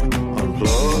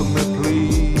 Unplug me,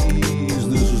 please.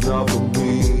 This is not for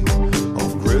me.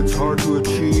 Off grid's hard to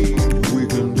achieve. We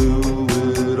can do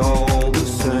it all the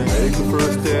same. Make the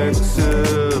first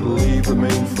exit, leave the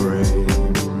mainframe.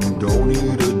 Don't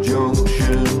need a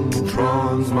junction.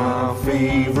 Tron's my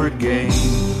favorite game.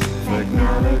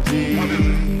 Technology,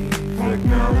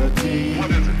 technology,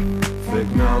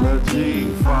 technology,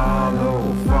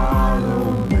 follow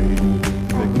me.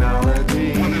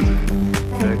 Technology,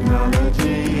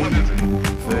 technology,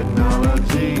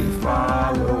 technology,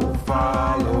 follow.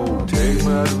 Take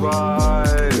my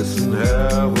advice and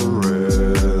have a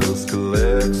rest.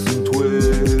 Collect some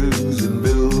twigs and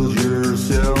build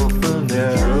yourself a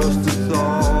nest. Just a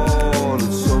thought,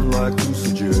 it's some like to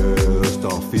suggest.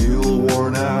 I'll feel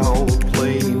worn out,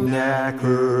 plain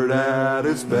knackered at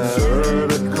its best.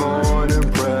 Insert a coin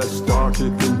and press start to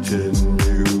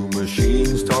continue.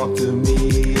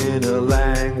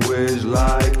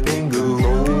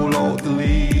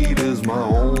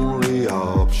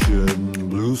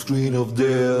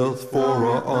 health for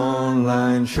our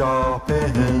online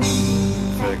shopping.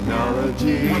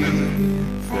 Technology,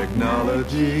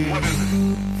 technology,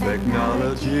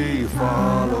 technology,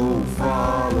 follow,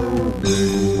 follow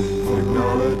me.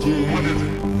 Technology,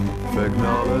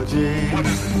 technology,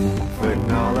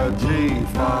 technology,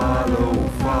 follow,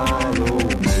 follow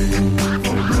me.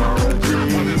 Technology,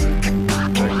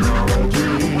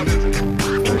 technology,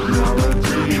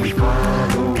 technology,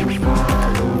 follow,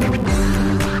 follow me.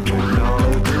 Technology,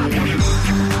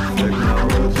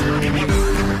 technology,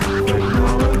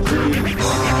 technology,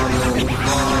 follow,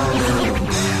 follow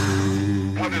me.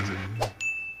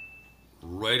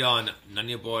 Right on,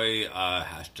 Nanya Boy,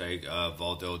 hashtag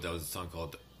Valdo. That was a song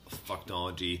called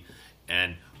Fucknology,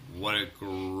 and what a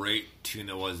great tune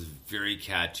that was. Very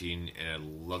catchy, and I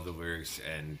love the lyrics,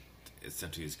 and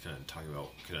essentially it's kind of talking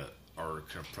about our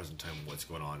present time, what's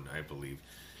going on, I believe,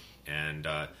 and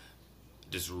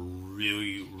just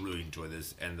really, really enjoy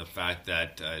this, and the fact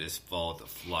that it's followed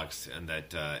Flux, and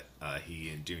that he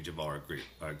and Jimmy Jabal are great,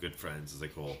 good friends. It's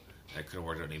like, well, that couldn't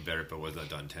work out any better, but it wasn't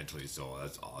done intentionally, so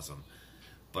that's awesome.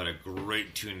 But a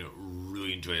great tune,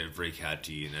 really enjoyed it, very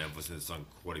catchy, and I've listened to the song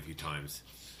quite a few times.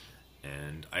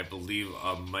 And I believe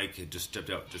Mike had just stepped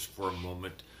out just for a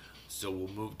moment, so we'll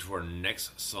move to our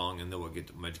next song, and then we'll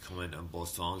get Mike to comment on both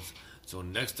songs. So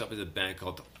next up is a band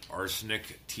called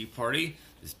Arsenic Tea Party.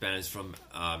 This band is from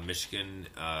Michigan,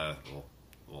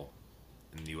 well,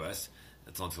 in the U.S.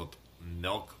 That song's called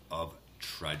Milk of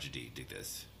Tragedy. Dig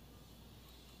this.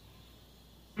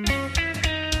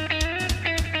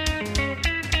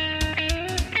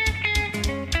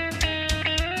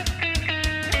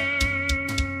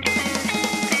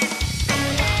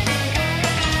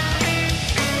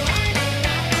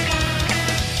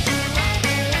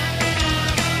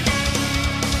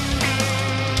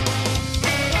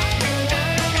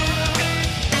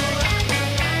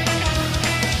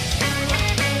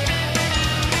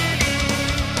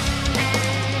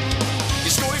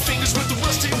 His snowy fingers with the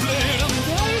rusty blade, and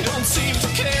they don't seem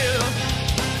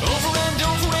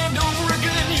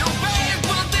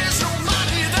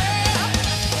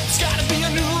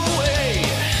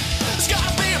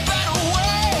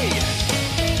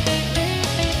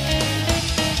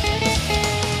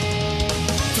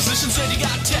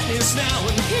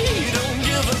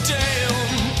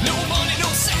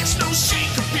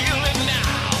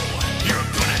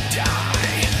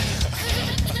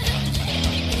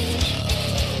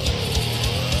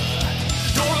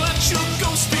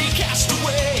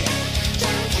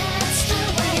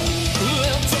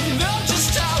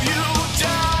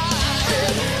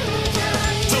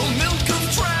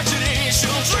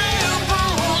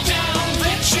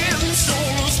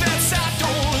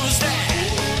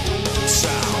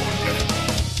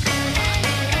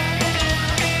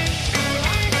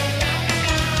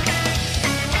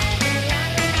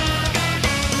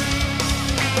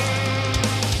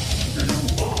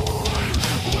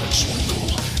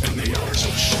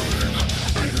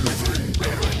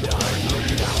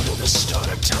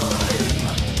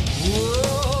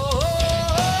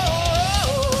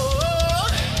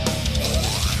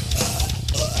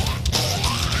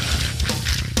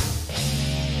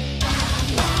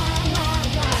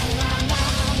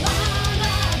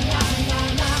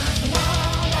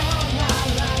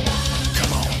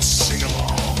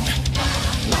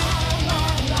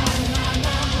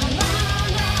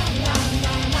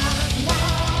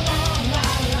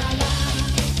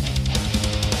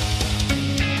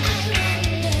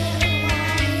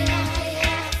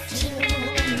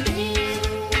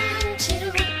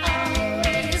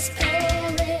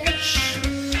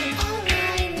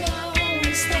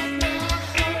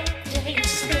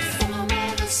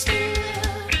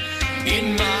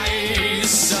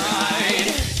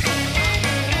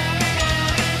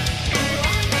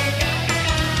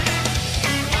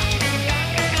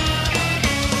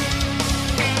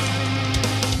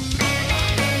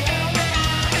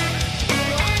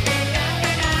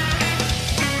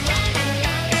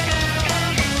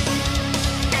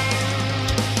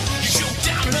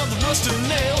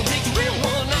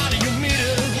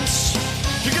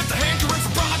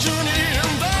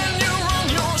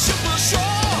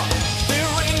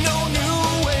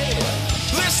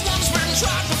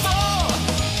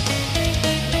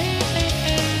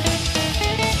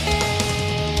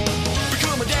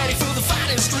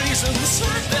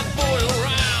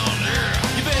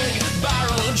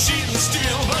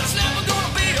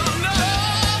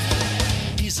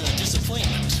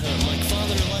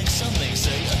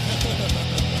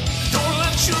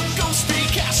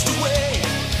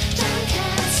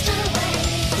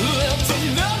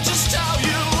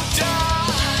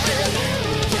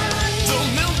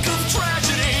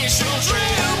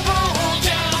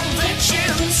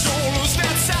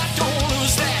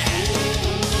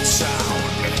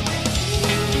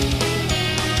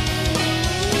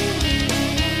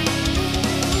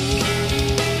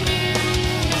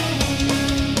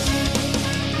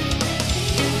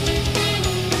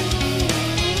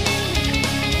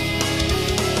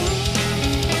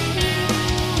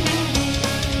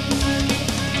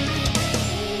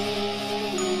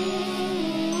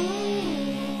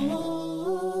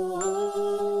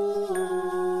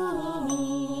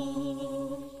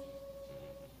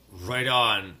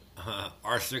on.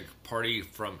 Arsenic Party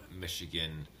from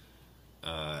Michigan.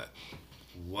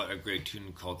 What a great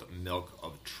tune called Milk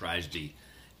of Tragedy.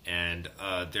 And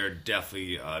they're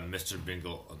definitely Mr.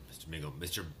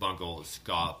 Bungle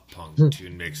ska punk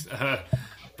tune mix.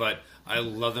 But I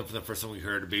love them from the first time we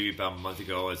heard maybe about a month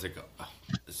ago. I was like,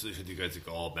 this is with you guys, like,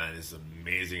 oh man, this is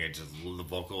amazing. I just love the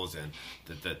vocals and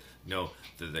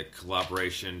the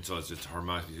collaboration. So it's just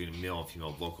harmonious between male and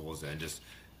female vocals and just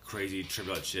crazy tripped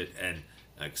out shit and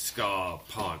like ska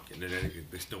punk. And then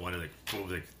there's no wonder, like, boom,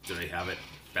 like, do they have it?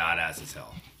 Badass as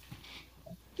hell.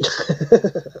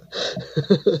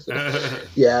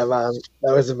 Yeah, man,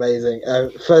 that was amazing.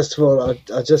 First of all,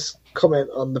 I just comment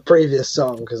on the previous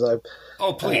song because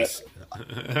Oh, please.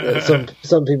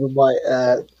 some people might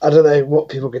I don't know what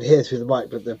people can hear through the mic,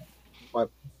 but my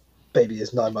baby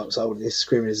is 9 months old and he's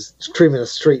screaming the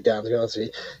street down, to be honest with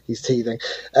you. He's teething.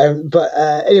 But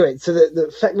anyway, so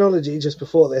the technology just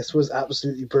before this was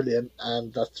absolutely brilliant,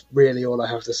 and that's really all I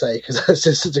have to say, because that's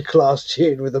just such a class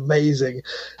tune with amazing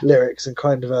lyrics and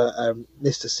kind of a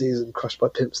Mr. Susan Crushed by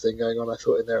Pimps thing going on, I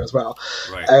thought, in there as well.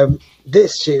 Right.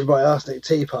 This tune by Arsenic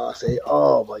Tea Party,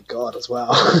 oh my god, as well.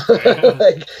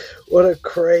 Like, what a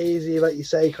crazy, like you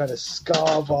say, kind of ska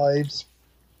vibes,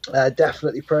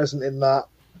 definitely present in that.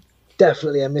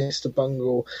 Definitely a Mr.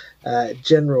 Bungle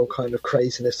general kind of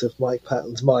craziness of Mike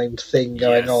Patton's mind thing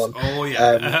going on. Oh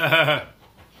yeah.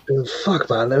 And fuck,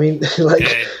 man. I mean,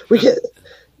 like, we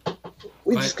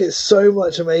just get so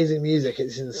much amazing music.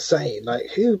 It's insane.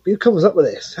 Like, who comes up with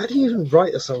this? How do you even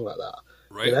write a song like that?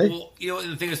 Right. You know? Well, you know,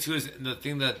 and the thing is too is the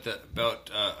thing that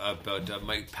about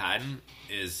Mike Patton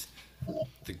is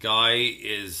the guy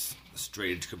is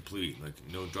straight edge complete, like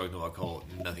no drug, no alcohol,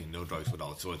 nothing, no drugs at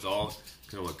all. So it's all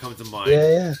kind of what comes to mind.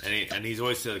 Yeah. And he's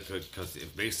always said, because if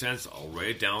it makes sense, I'll write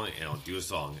it down and I'll do a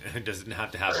song. It doesn't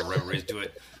have to have a reference to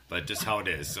it, but just how it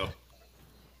is. So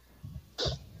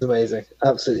It's amazing.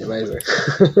 Absolutely amazing.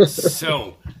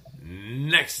 so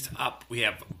next up we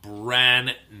have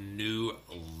brand new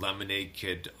Lemonade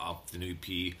Kid off the new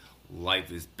EP,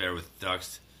 Life is Better with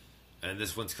Ducks, and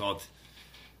this one's called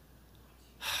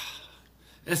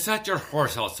Is That Your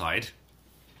Horse Outside?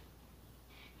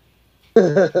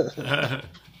 Billy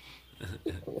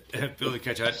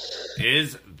catch that.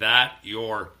 Is that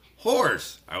your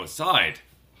horse outside?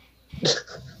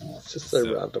 It's just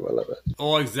so random. I love it.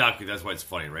 Oh, exactly. That's why it's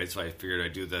funny, right? So I figured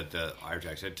I'd do the Irish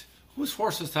accent. Whose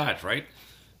horse is that, right?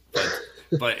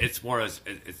 But it's more as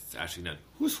it's actually not.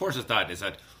 Whose horse is that?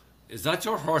 Is that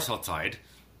your horse outside?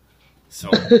 So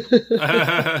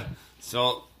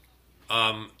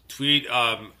tweet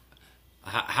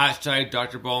hashtag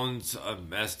Dr. Bones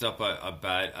messed up a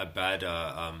bad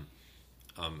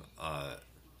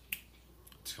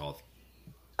what's it called?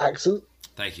 Accent?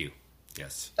 Thank you.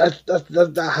 Yes. That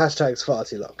hashtag's far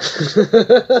too long.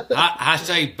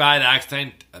 Hashtag bad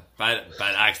accent, bad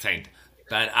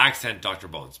accent, Dr.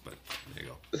 Bones. But there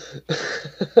you go.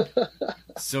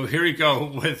 So here we go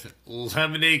with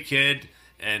Lemonade Kid,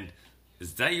 and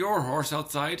Is That Your Horse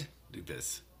Outside? Do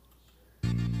this.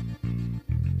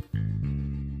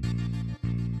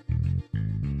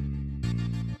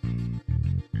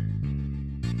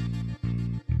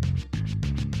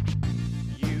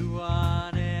 You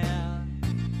want it,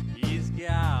 he's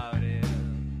got it.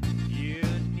 You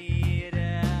need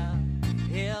it,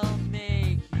 he'll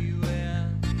make you it.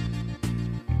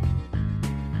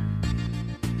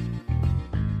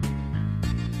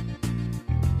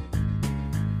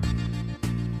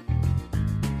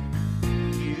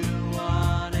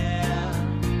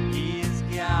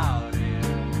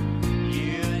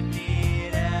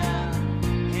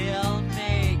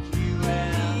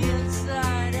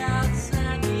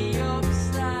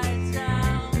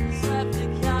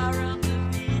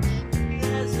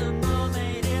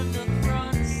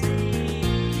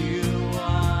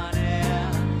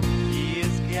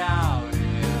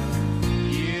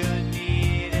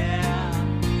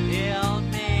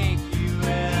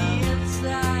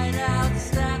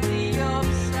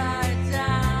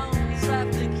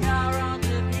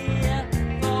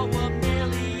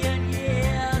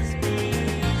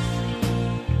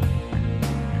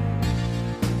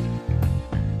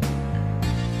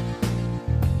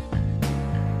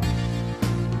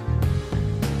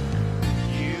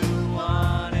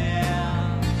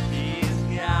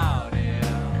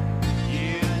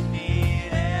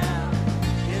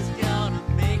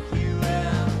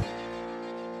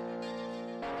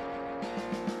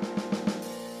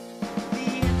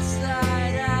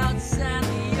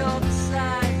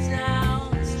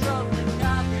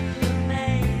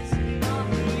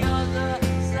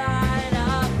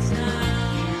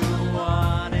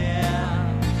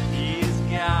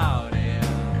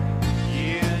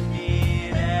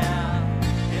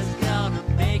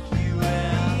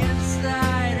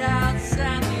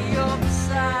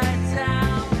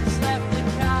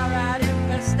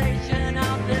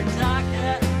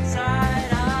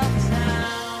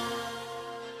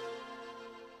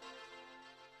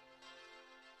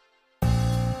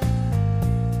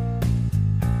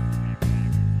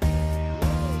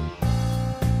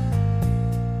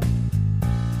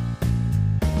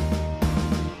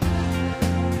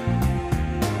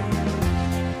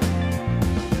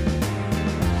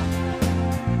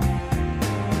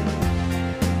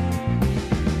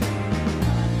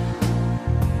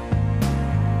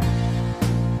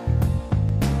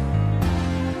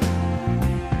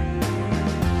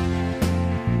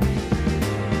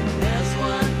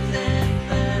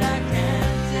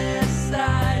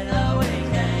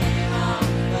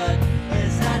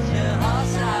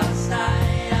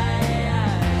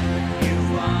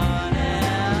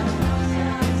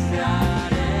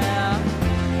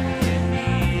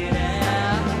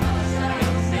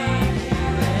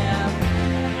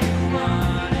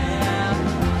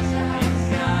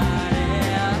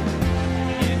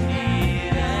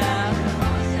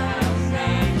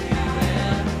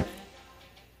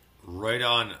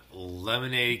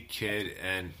 Lemonade Kid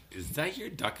and Is That Your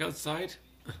Duck Outside?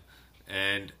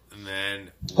 And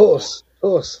then Horse.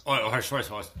 Oh, horse.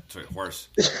 Sorry, horse.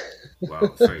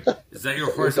 Wow, sorry. Is that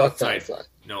your horse Duck outside? outside.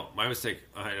 No, my mistake.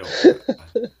 I know.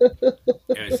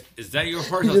 Anyways, is that your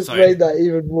horse You just outside? made that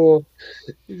even more.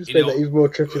 You just You made know, that even more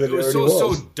trippy than It was it so already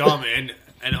was. so dumb,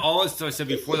 and all this stuff I said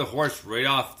before the horse, right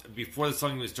off before the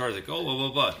song even started, like oh blah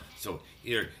blah blah. So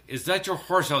either Is That Your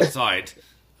Horse Outside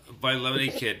by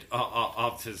Lemonade Kid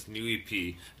off his new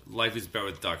EP, Life Is Better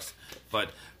with Ducks,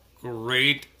 but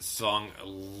great song. I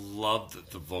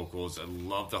loved the vocals, I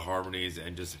loved the harmonies,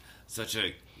 and just such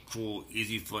a cool,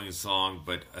 easy flowing song,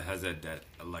 but it has that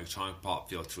electronic pop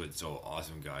feel to it. So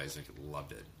awesome, guys! Like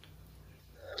loved it.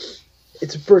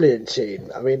 It's a brilliant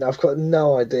tune. I mean, I've got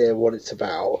no idea what it's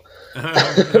about.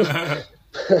 I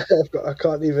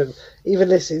can't even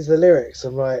listen to the lyrics.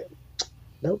 I'm like,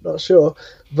 nope, not sure.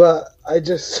 But I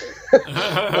just,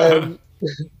 I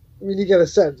mean, you get a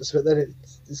sense, but then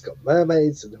it's got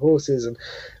mermaids and horses,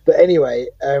 but anyway,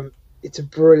 it's a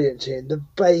brilliant tune. The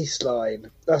bass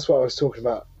line, that's what I was talking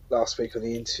about last week on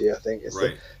the interview. I think it's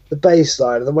Right. the bass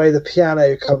line and the way the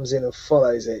piano comes in and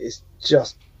follows it is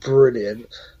just brilliant.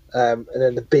 And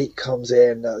then the beat comes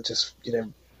in that just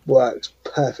works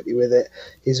perfectly with it.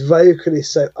 His vocal is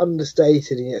so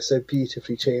understated and yet so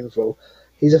beautifully tuneful.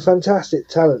 He's a fantastic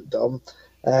talent, Dom,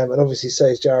 and obviously so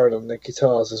is Jared on the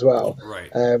guitars as well.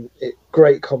 Right.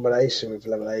 Great combination with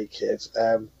Lemonade Kid.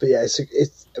 But yeah, it's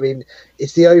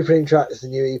the opening track to the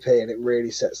new EP, and it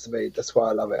really sets the mood. That's why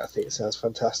I love it. I think it sounds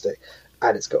fantastic,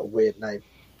 and it's got a weird name.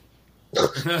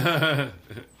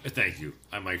 Thank you.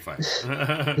 I'm Mike Five.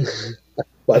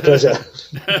 My pleasure,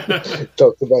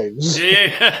 Dr. Bones.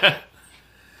 Yeah.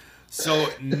 So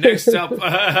next up,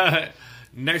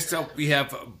 we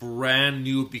have brand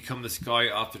new "Become the Sky"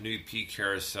 off the new EP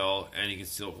Carousel, and you can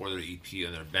still order the EP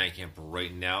on their Bandcamp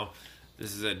right now.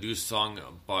 This is a new song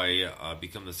by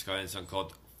Become the Sky, and a song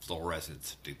called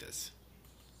 "Fluorescence." Dig this.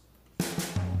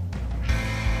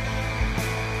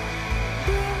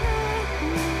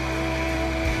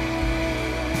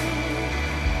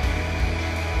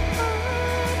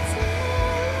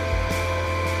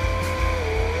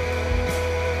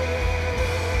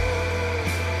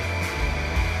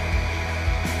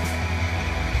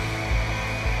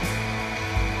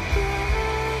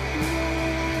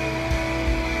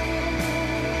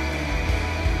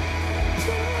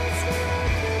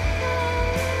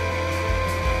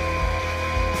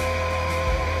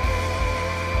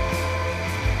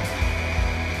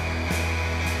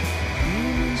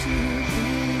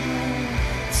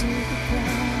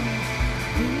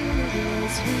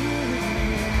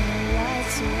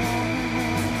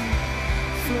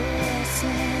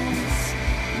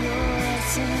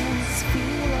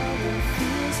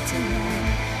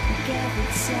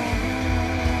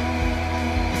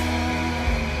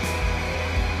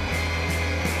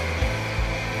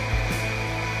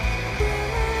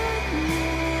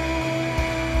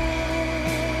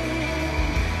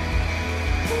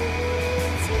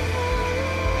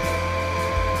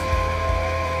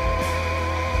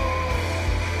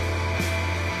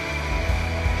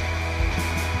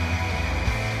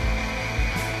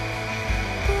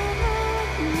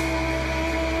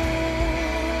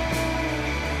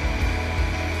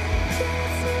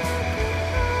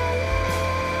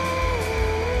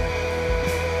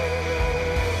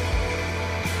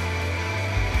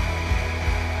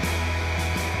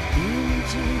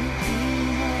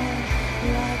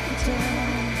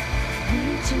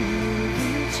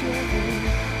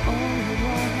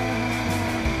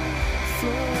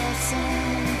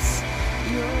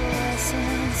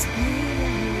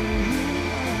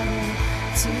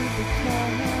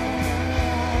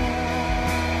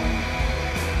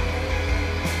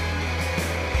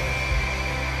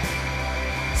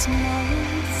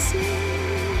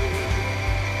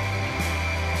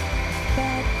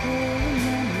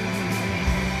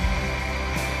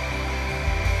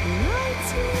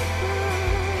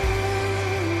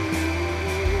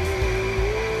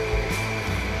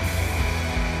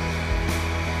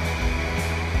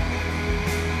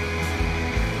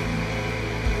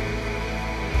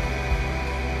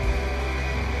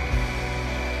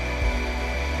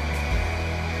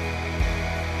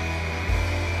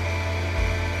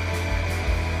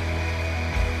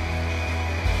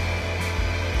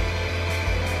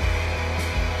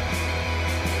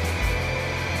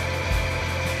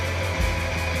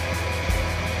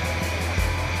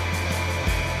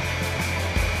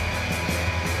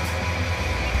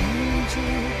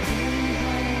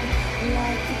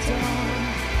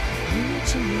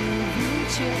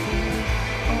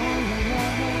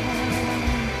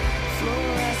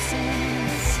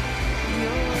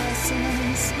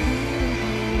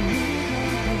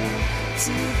 to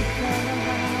the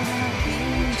ground,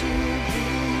 being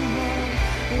dream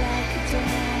like a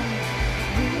dawn.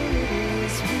 Real it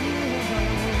is, real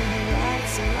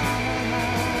lights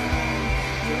around.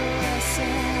 Your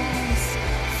essence,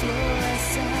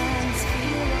 fluorescence,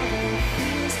 feel all it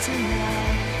feels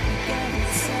tonight. Get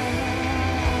it sound.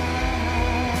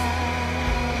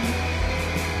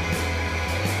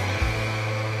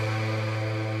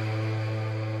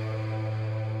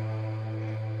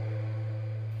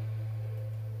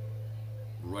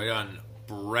 Right on.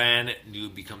 Brand new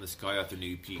Become the Sky off their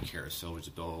new EP Carousel, which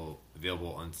is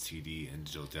available on CD and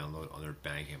digital download on their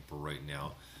Bandcamp right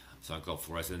now. A song called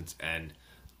Fluorescence, and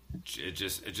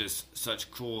it's just such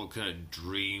cool kind of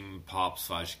dream pop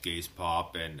 / gaze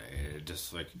pop, and it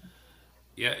just like,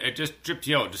 yeah, it just trips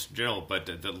you out just in general. But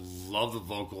the love the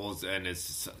vocals, and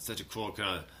it's such a cool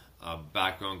kind of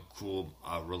background, cool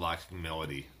relaxing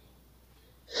melody.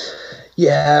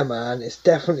 Yeah, man, it's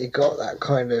definitely got that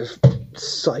kind of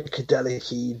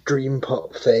psychedelic-y dream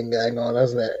pop thing going on,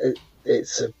 hasn't it?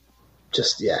 It's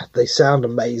they sound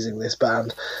amazing, this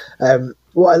band.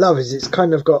 What I love is it's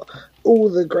kind of got all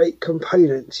the great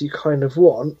components you kind of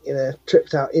want in a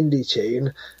tripped out indie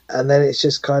tune, and then it's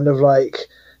just kind of like,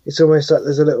 it's almost like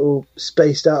there's a little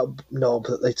spaced out knob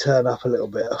that they turn up a little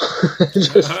bit.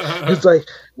 It's like,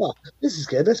 oh, this is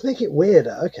good. Let's make it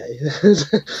weirder. Okay,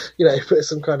 put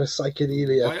some kind of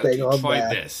psychedelia thing on try there.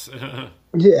 This.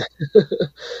 Yeah,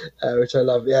 which I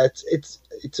love. Yeah,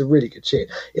 it's a really good tune.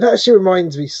 It actually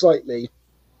reminds me slightly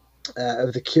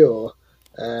of The Cure.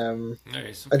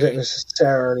 Nice, I don't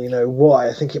necessarily know why.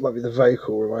 I think it might be the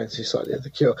vocal reminds me slightly of The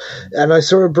Cure. And I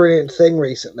saw a brilliant thing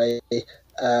recently.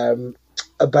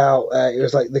 About it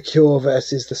was like The Cure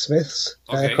versus the Smiths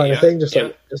kind of thing, just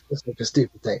like a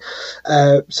stupid thing.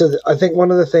 I think one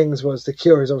of the things was The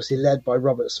Cure is obviously led by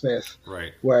Robert Smith,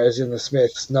 right? Whereas in the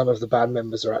Smiths, none of the band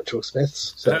members are actual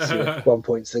Smiths. So that's 1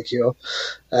 point to The Cure.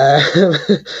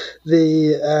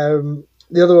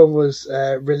 The other one was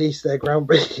released their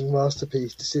groundbreaking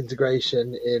masterpiece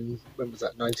Disintegration in, when was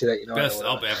that, 1989? Best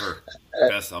album ever.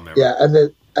 Best album ever. Yeah,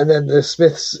 and then the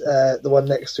Smiths, the one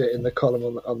next to it in the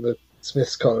column on the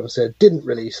Smith's column said didn't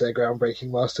release their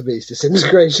groundbreaking masterpiece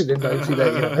Disintegration in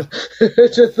 1989,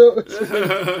 which I thought was really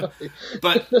funny.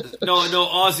 But no,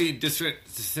 Ozzy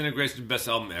Disintegration, best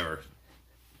album ever.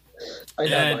 I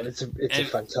know, man. It's a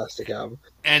fantastic album.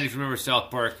 And if you remember South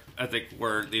Park, I think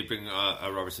where they bring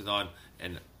Robert Smith on,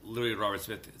 and literally Robert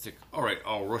Smith, it's like, all right,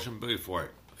 I'll Russian boogie for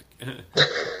it.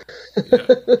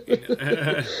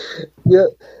 Yeah,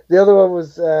 the other one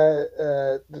was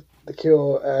the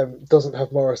Cure doesn't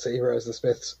have Morrissey, whereas the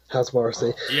Smiths has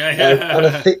Morrissey. And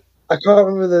I can't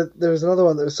remember there was another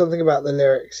one that was something about the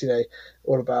lyrics,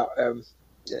 all about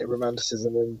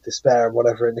romanticism and despair and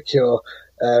whatever in the Cure,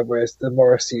 whereas the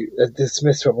Morrissey, the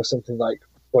Smiths one was something like,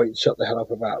 "Boy, shut the hell up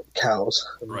about cows."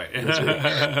 Right. It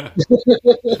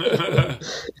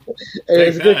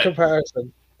was a good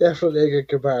comparison. Definitely a good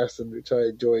comparison, which I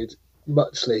enjoyed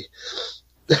muchly.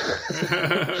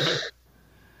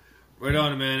 Right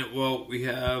on, man. Well, we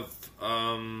have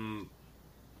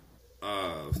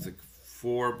like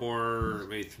 4 more,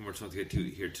 maybe 3 more songs to get to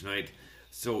here tonight.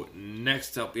 So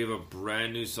next up, we have a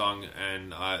brand new song,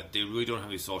 and they really don't have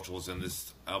any socials, and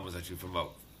this album is actually from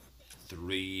about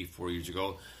 3-4 years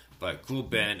ago. But cool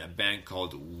band, a band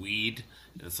called Weed,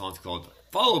 and the song's called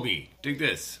 "Follow Me." Dig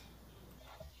this.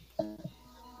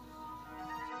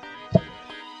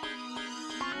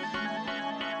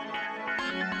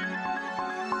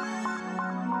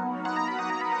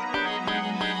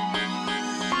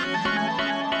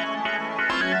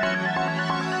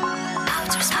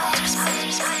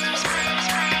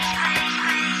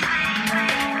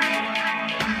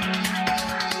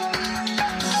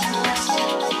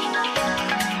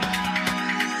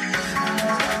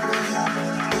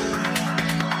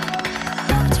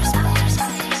 Outer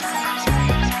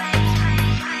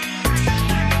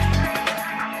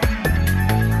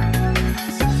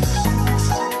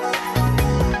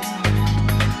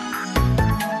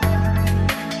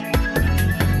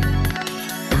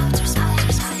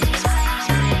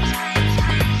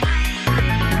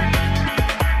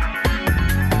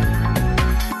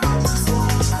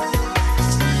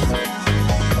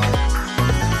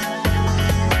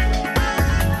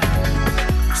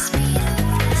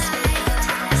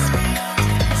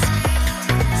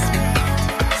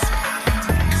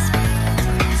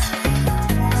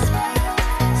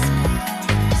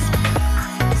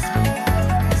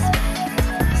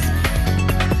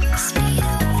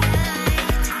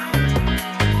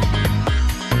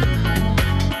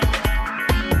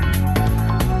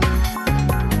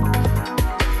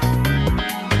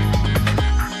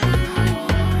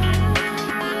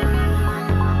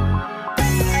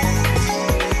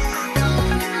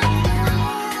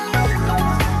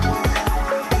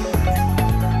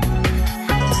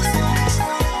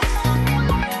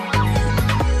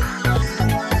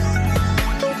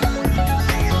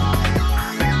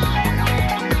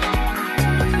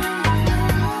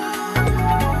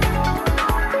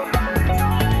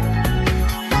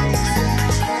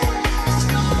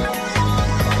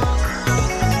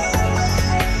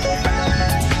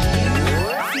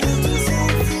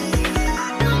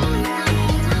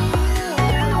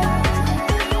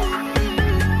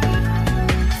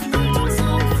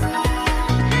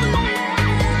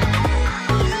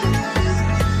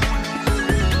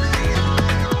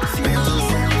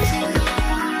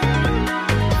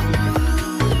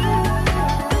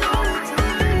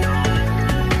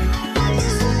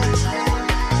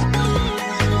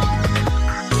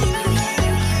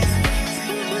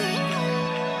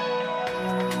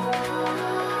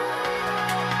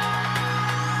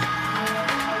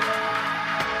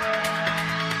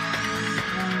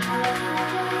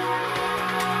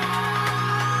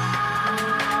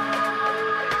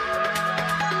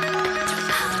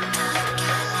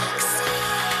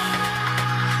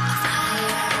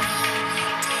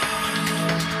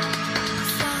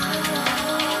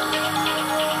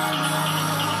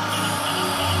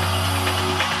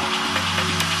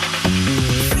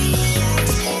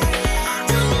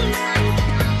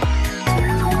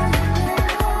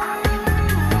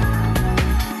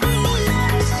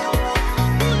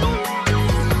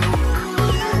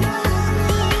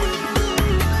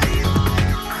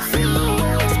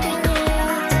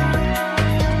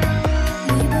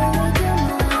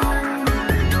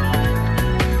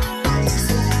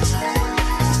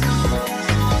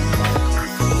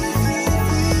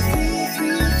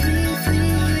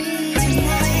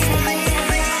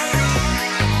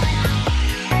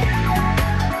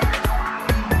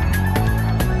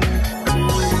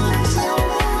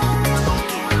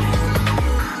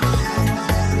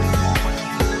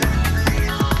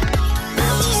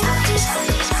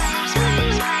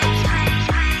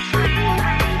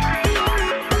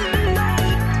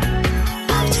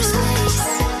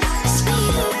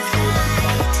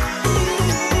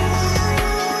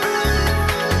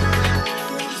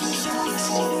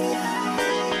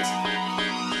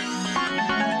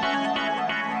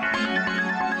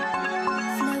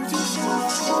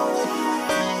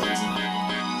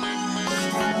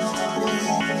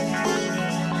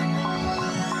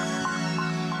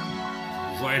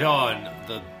on.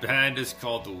 The band is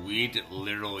called The Weed,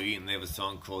 literally, and they have a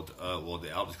song called, the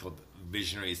album is called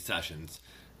Visionary Sessions.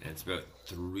 And it's about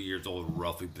 3 years old,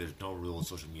 roughly. But there's no real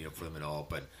social media for them at all.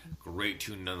 But great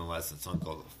tune nonetheless. A song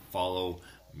called Follow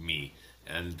Me.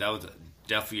 And that was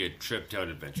definitely a tripped out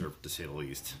adventure, to say the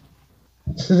least.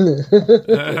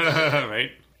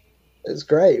 Right? It's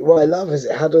great. What I love is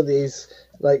it had all these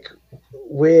like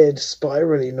weird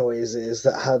spirally noises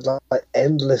that had like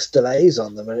endless delays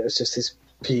on them, and it was just this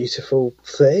beautiful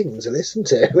thing to listen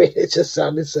to. I mean, it just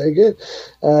sounded so good.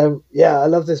 Yeah, I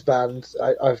love this band.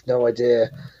 I've no idea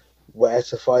where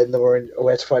to find them or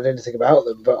where to find anything about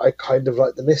them, but I kind of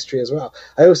like the mystery as well.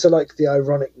 I also like the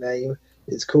ironic name.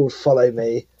 It's called Follow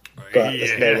Me, but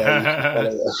there's no way you can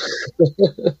follow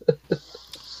them.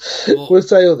 We'll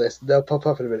say all this. They'll pop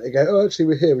up in a minute and go, "Oh, actually,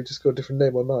 we're here. We just got a different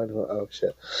name online." I'm like, oh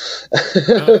shit!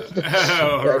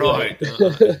 Right.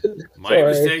 My Sorry.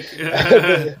 mistake.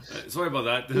 Sorry about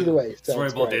that. Either way, Sorry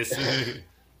sounds about great. this.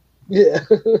 Yeah.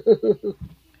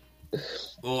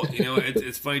 Well,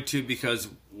 it's funny too because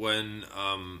when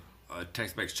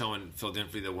Tex-Mex Shaman filled in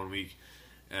for you that 1 week,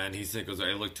 and he said, "Goes,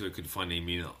 I looked to it, could find any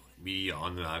me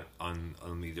on that on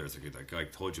me." There's like I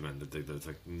told you, man, that there's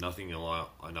like nothing on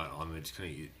them. Just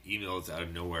kind of emails out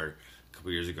of nowhere a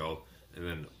couple years ago, and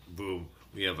then boom,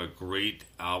 we have a great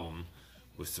album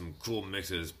with some cool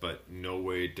mixes, but no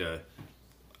way to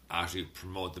actually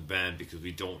promote the band because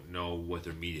we don't know what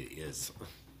their media is.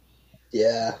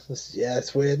 Yeah,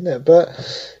 it's weird, isn't it? But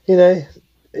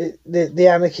the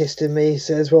anarchist in me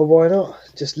says, "Well, why not?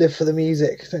 Just live for the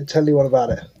music. Don't tell anyone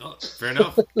about it." Oh, fair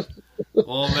enough.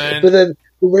 Well, man. But then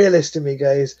the realist in me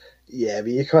goes, "Yeah,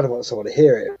 but you kind of want someone to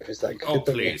hear it if it's that good." Oh,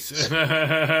 don't you?" please.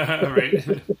 Right.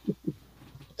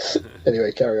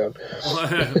 Anyway, carry on.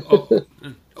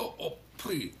 Oh,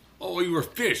 please. Oh, you were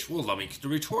fish. Well, let me get the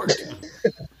retort.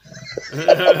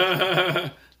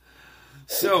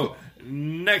 So,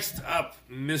 next up,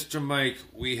 Mr. Mike,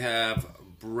 we have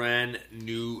brand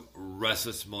new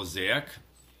Restless Mosaic.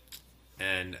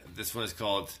 And this one is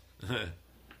called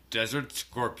Desert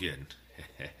Scorpion.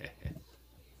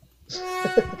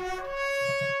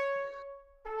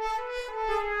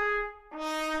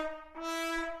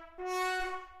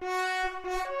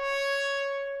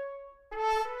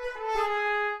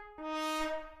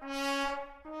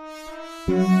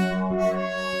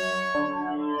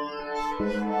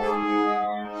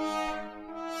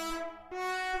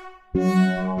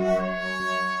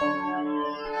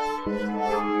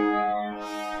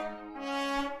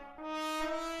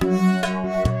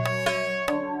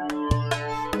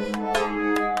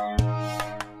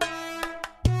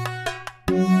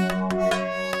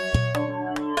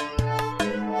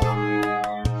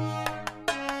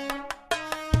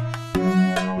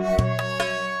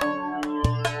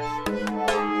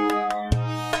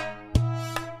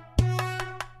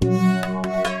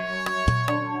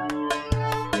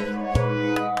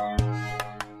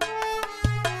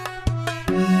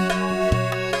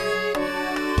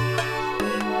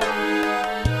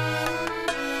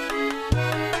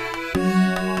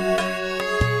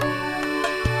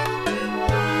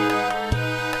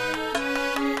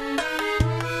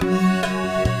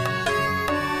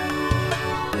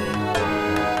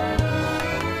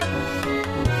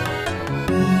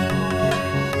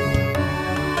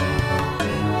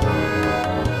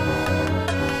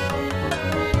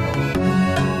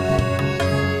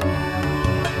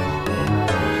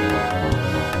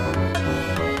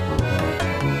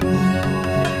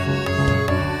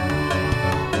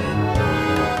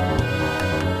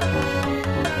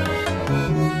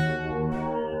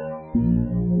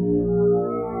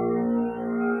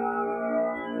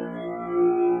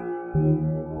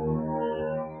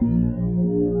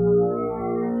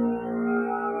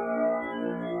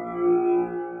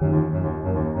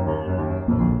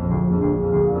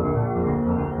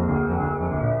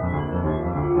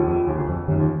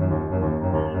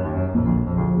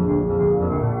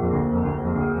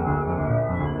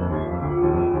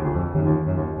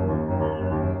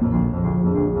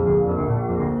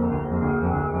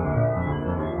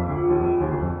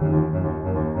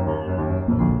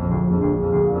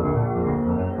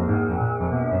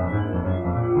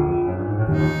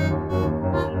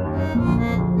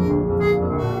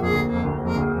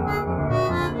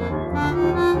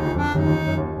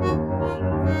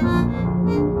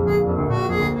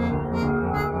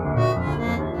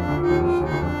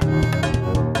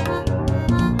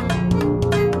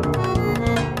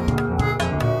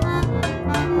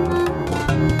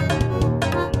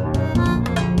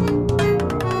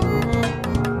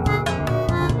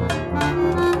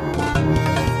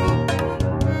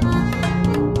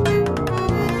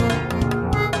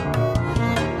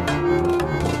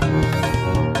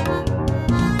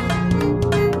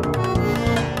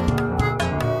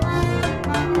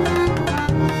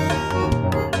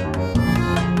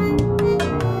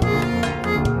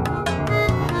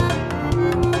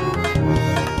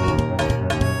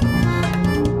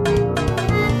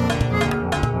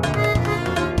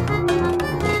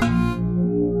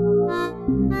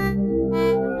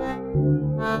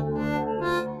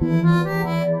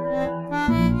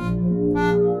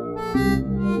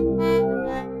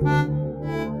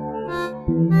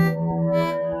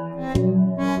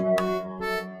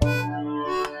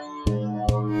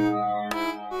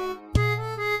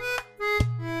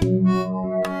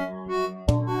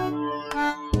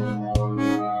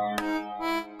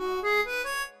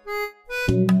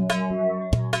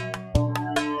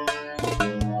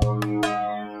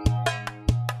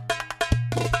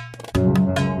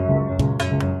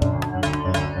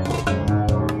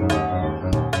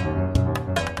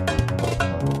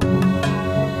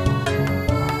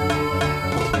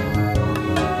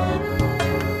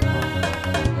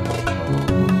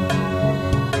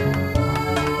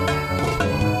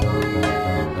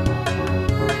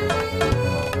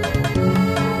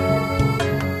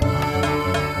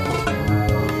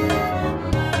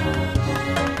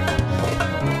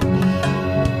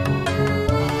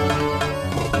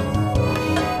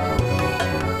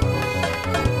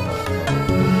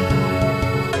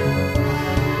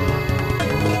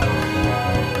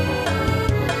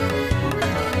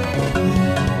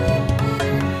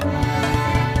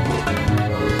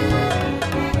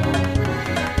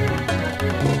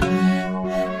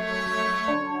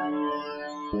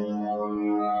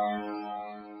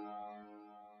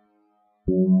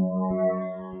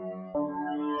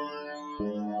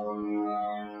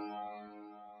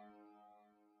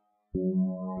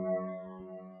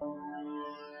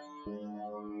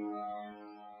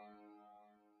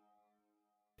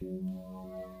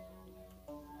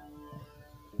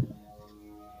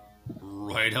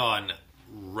 Right on.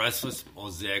 Restless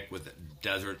Mosaic with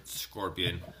Desert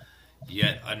Scorpion.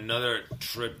 Yet another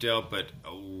trip down, but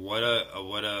what a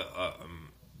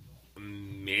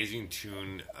amazing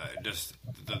tune. Just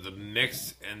the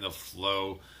mix and the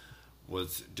flow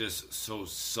was just so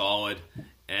solid,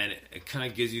 and it kind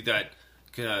of gives you that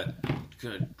kind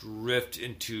of drift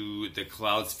into the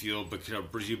clouds feel, but kind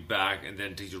of brings you back and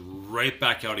then takes you right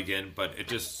back out again. But it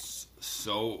just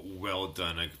so well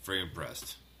done. I'm very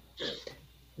impressed.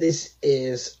 This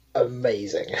is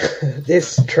amazing.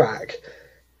 This track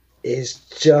is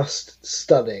just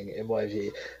stunning in my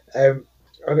view. I'm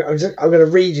going to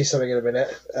read you something in a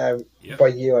minute. Yep. By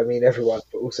you, I mean everyone,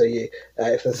 but also you,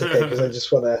 if that's okay, because I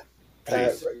just want to.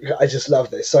 I just love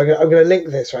this. So I'm going to link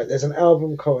this. Right, there's an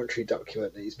album commentary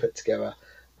document that he's put together,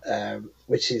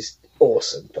 which is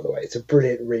awesome. By the way, it's a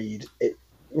brilliant read. It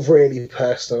really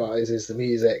personalises the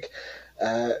music,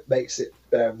 makes it.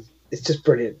 It's just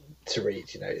brilliant to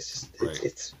read. You know, it's just Right.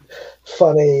 it's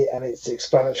funny and it's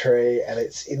explanatory and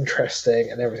it's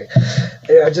interesting and everything.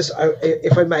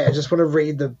 If I may, I just want to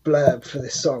read the blurb for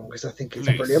this song because I think it's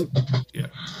Please. brilliant. Yeah.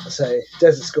 So,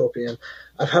 Desert Scorpion.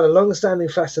 I've had a long-standing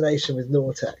fascination with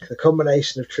Nortec, the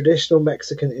combination of traditional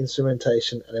Mexican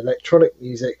instrumentation and electronic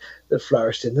music that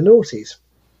flourished in the noughties.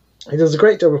 He does a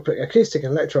great job of putting acoustic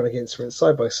and electronic instruments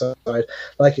side by side,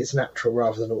 like it's natural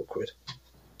rather than awkward.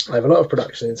 I have a lot of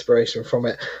production inspiration from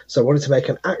it, so I wanted to make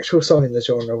an actual song in the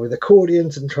genre with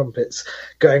accordions and trumpets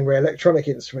going where electronic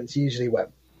instruments usually went.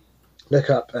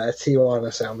 Look up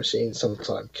Tijuana Sound Machine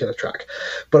sometime, killer track.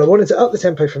 But I wanted to up the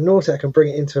tempo from Nortec and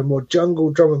bring it into a more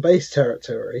jungle drum and bass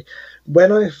territory.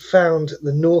 When I found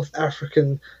the North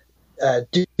African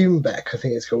Doombek, I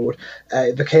think it's called,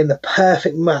 it became the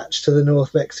perfect match to the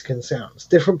North Mexican sounds.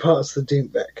 Different parts of the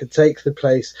Doombek could take the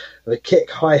place of a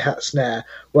kick, hi-hat, snare,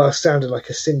 while sounding like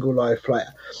a single live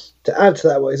player. To add to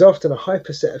that, what is often a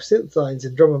hyper set of synth lines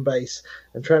in drum and bass,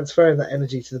 and transferring that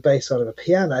energy to the bass line of a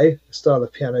piano, a style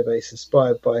of piano bass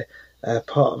inspired by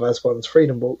part of Aswan's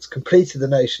Freedom Waltz, completed the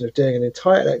notion of doing an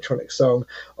entire electronic song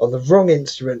on the wrong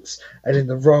instruments and in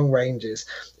the wrong ranges.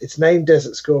 It's named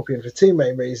Desert Scorpion for two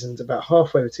main reasons. About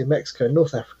halfway between Mexico and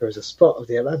North Africa is a spot of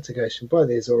the Atlantic Ocean by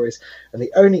the Azores, and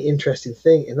the only interesting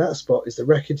thing in that spot is the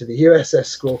wreckage of the USS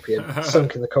Scorpion,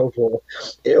 sunk in the Cold War.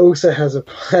 It also has a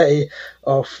play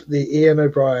off the Ian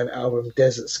O'Brien album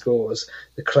Desert Scores,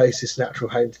 the closest natural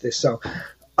home to this song.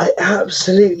 I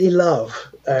absolutely love,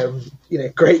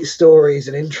 great stories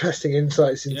and interesting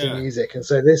insights into music, and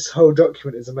so this whole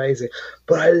document is amazing.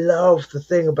 But I love the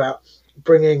thing about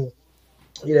bringing,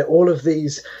 all of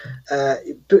these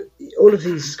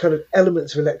kind of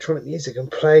elements of electronic music and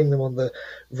playing them on the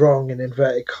wrong and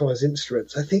inverted commas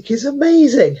instruments. I think is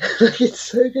amazing. It's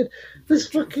so good.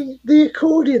 The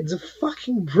accordions are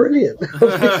fucking brilliant.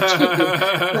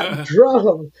 that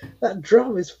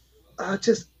drum is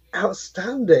just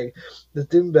outstanding. The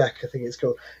Doombek, I think it's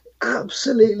called,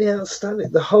 absolutely outstanding.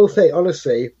 The whole thing,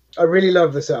 honestly, I really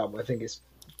love this album. I think it's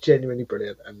genuinely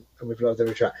brilliant, and we've loved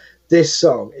every track. This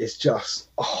song is just,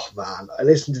 oh man, I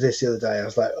listened to this the other day. I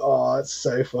was like, oh, it's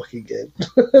so fucking good.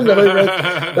 And then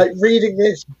I read, reading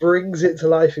this brings it to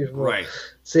life even more. Right.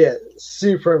 So yeah,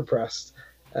 super impressed.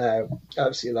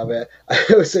 Absolutely love it. I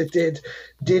also did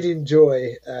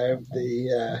enjoy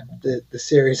the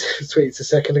series of tweets a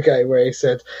second ago where he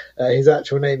said his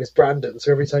actual name is Brandon,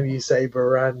 so every time you say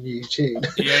brand new tune,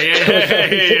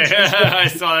 Yeah. I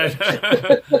saw it.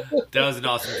 That was an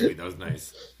awesome tweet. That was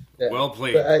nice. Yeah. Well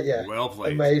played. But, yeah, Well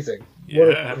played. amazing. Yeah.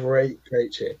 What a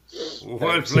great tune. Well So,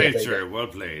 yeah, played, there you sir. Well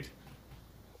played.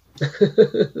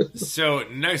 So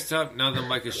next up, now the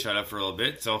mic is shut up for a little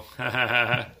bit. So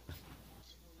I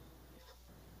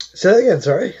Say that again,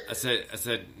 sorry.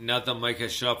 said now the mic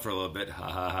has shut up for a little bit. Ha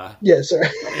ha ha. Yeah, sorry.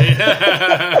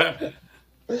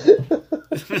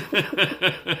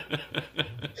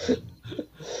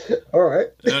 All right.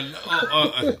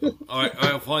 All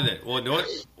right, fine then. Well, you know what?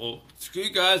 Well, screw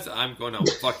you guys. I'm going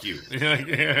to fuck you.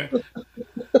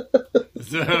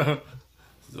 so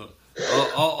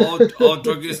all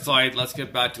drug aside, let's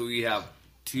get back to we have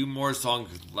 2 more songs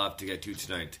left to get to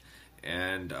tonight,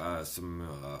 and it's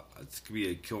gonna be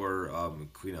a killer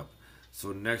cleanup.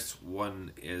 So next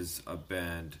one is a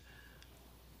band.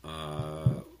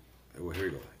 Well, here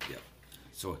we go. Yeah.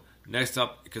 So next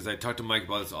up, because I talked to Mike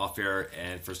about this off air,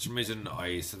 and for some reason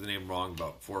I said the name wrong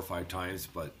about 4 or 5 times,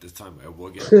 but this time I will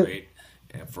get it right.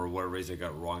 And for whatever reason I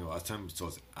got it wrong last time. So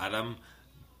it's Adam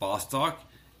Bostock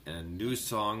and a new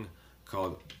song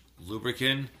called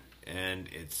Lubricant, and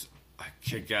it's a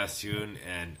kick-ass tune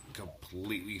and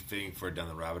completely fitting for Down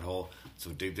the Rabbit Hole.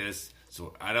 So dig this.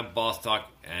 So Adam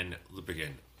Bostock and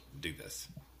Lubricant. Dig this.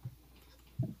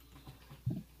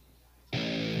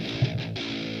 Lubricant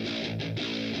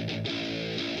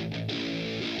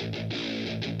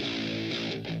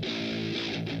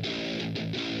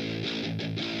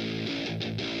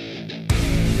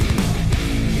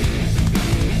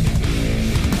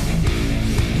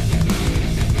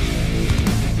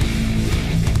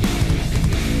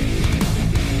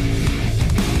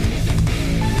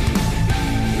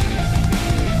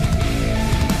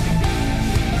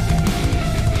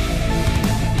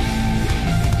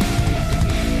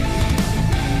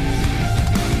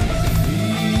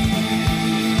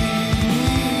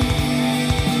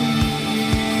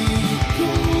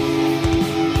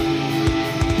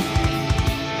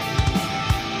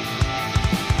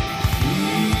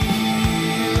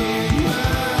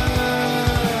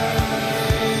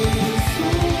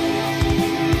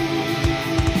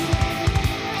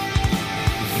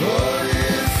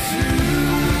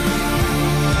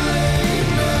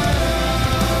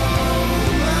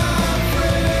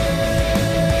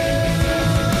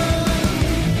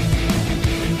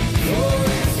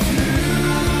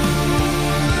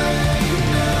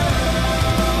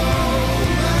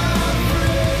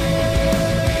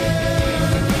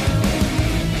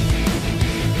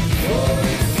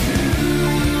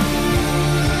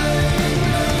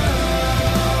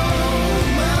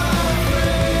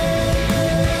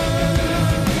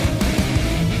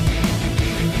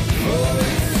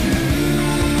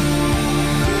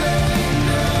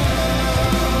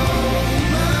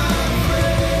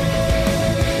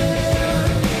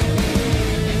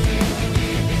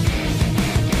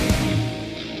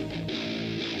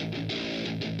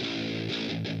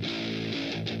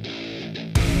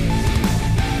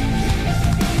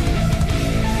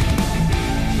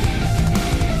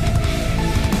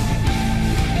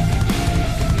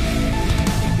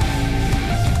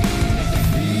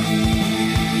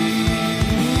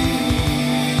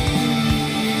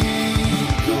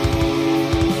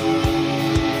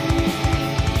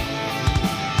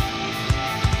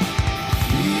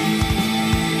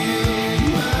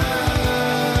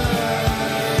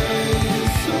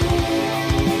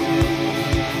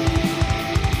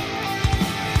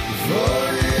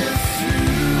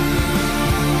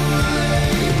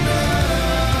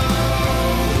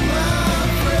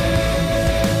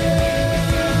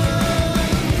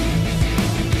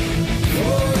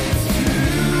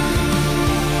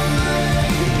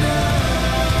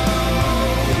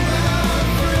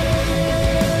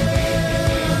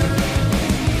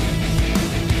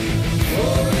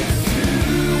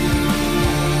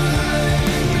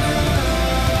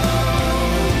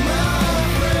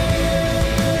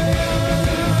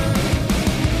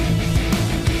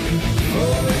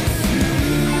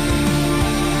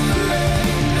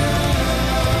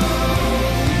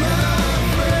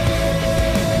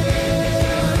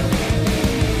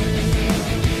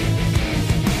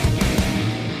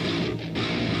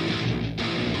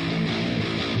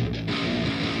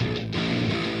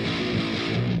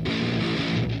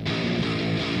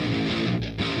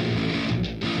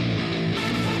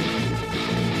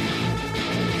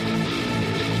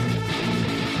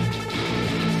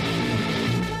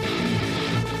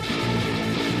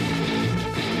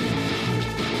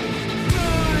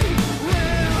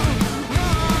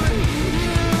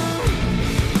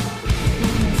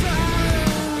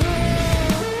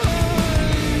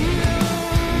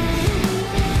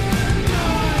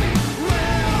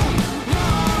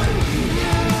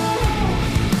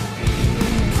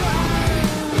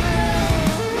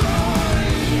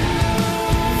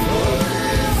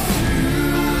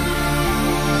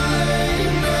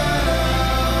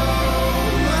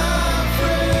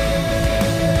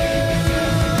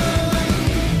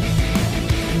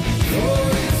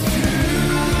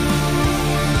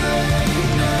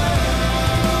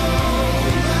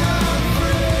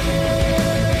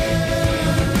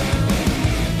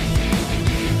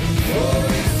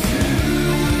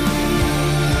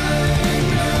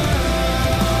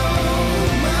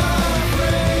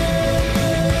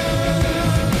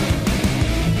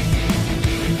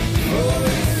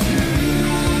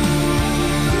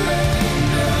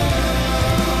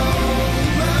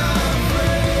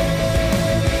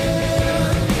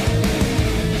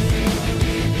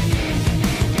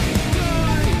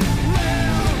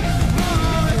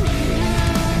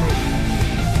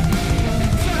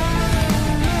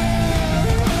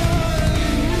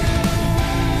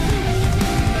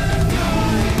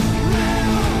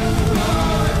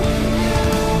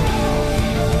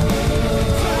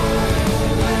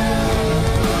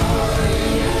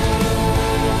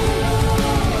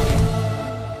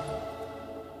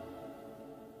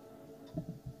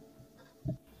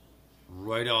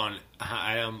Right on.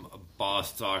 I am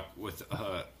Bostock with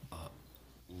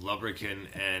Lubricant,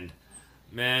 and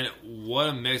man, what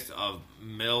a mix of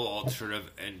metal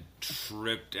alternative and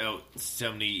tripped out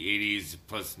 70s, 80s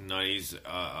plus 90s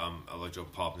electro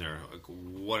pop in there. Like,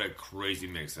 what a crazy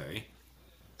mix, eh?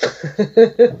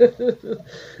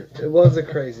 It was a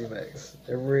crazy mix.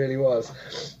 It really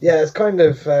was. Yeah, it's kind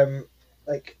of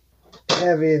like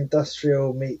heavy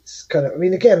industrial meets kind of. I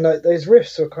mean, again, like those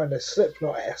riffs were kind of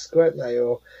Slipknot-esque, weren't they,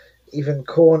 or even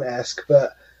Korn-esque?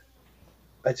 But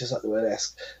I just like the word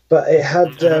esque. But it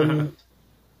had.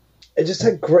 It just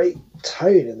had great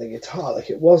tone in the guitar. Like,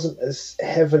 it wasn't as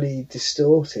heavily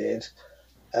distorted,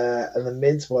 and the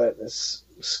mids weren't as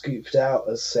scooped out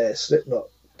as, say, a Slipknot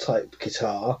type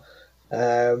guitar.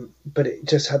 But it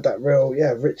just had that real,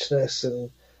 richness,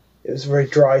 and it was a very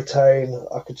dry tone.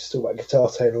 I could just talk about guitar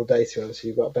tone all day, to be honest with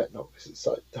you, but I bet not, because it's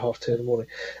like 2:30 in the morning.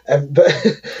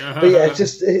 But yeah, it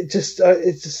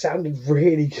just sounded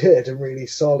really good and really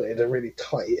solid and really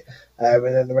tight. And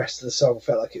then the rest of the song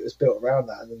felt like it was built around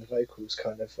that, and then the vocals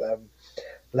kind of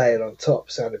laying on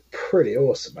top sounded pretty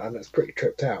awesome, man. That's pretty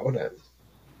tripped out, wasn't it?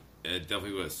 It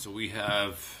definitely was. So we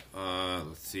have,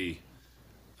 let's see,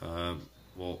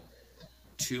 well,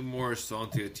 2 more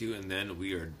songs to get to, and then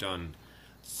we are done.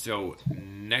 So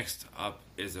next up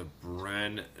is a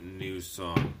brand new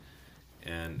song,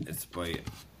 and it's by,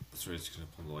 sorry, it's gonna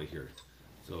pull the light here.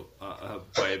 So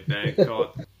by a band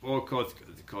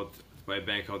by a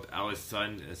band called Alice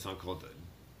Sun, and a song called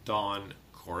Dawn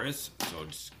Chorus. So I'll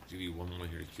just give you one moment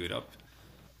here to cue it up,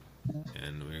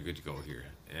 and we're good to go here.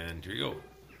 And here you go,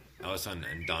 Alice Sun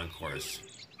and Dawn Chorus.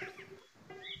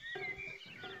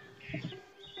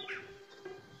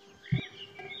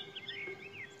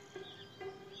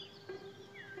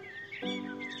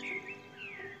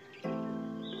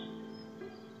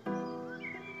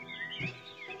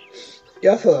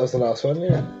 Yeah, I thought that was the last one,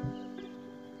 yeah.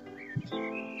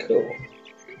 Cool.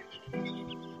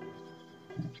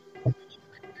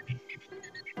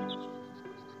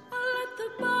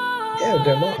 Yeah, we're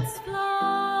doing well.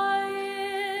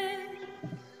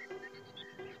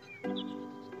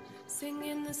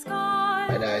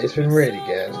 I know, it's been really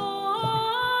good.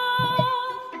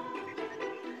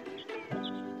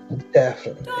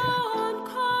 Definitely.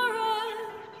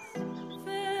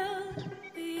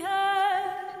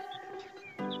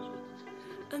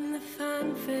 And the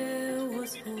fanfare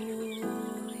was for you.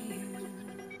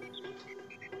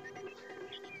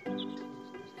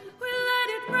 We let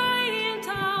it rain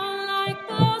down like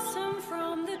blossom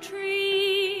from the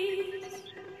trees.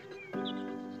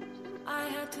 I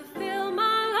had to fill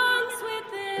my lungs with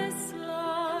this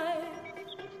life.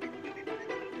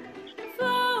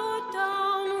 Flow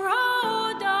down,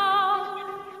 roll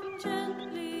down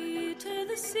gently to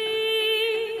the sea.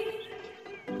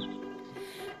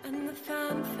 And the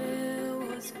fanfare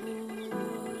was for you.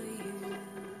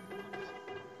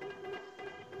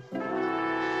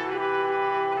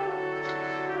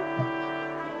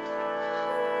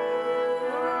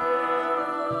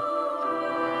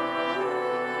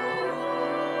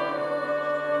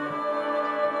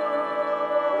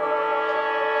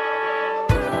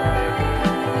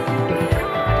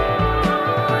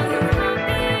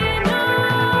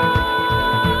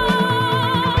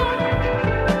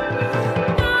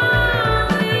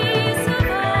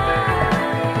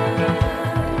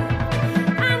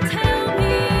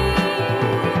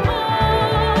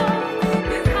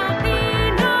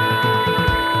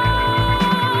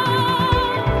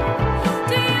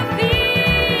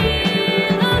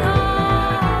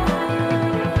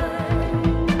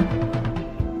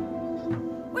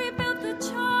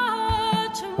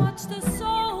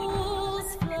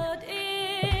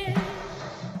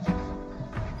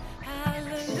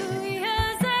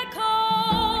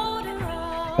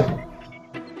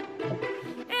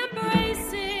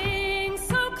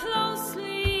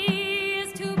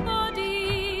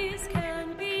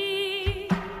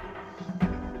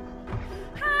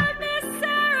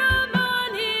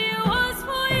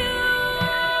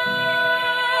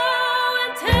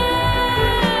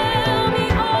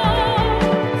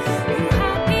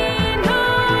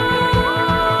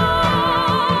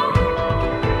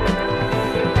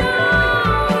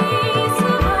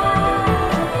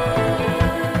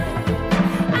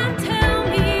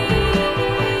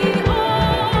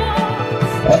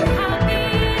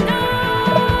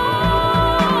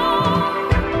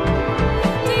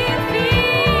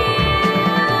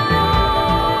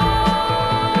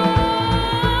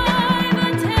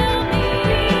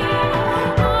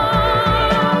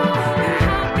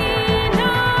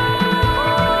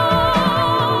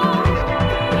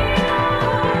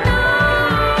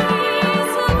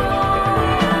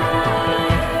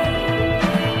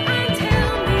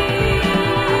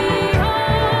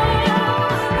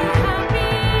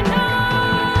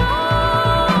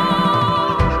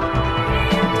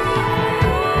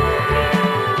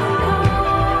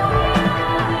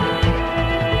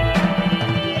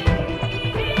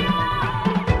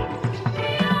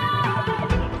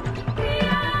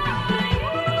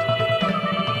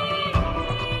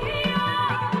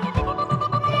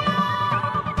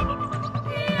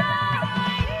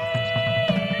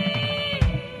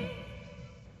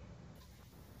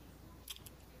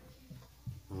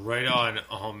 on,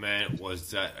 oh man,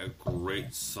 was that a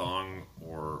great song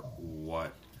or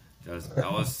what? Because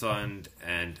Ellison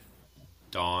and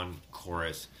Don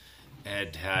chorus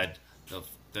had the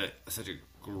such a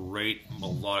great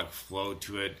melodic flow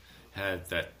to it, had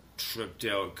that tripped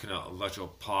out kind of electro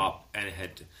pop, and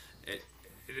it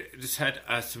just had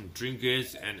some dream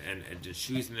gaze and the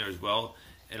shoes in there as well,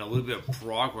 and a little bit of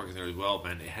prog work in there as well,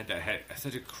 man. It had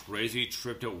such a crazy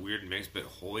tripped out weird mix, but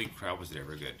holy crap, was it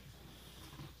ever good.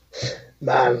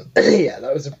 Man, yeah,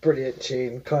 that was a brilliant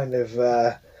tune. Kind of,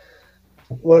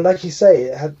 well, like you say,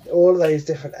 it had all of those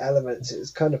different elements. It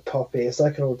was kind of poppy. It's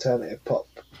like an alternative pop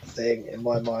thing in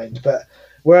my mind. But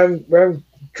where I'm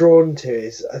drawn to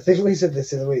is, I think we said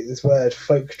this in the week, this word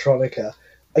folktronica.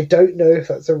 I don't know if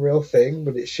that's a real thing,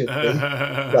 but it should be.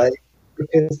 Like,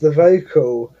 because the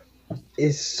vocal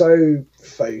is so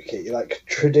folky, like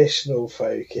traditional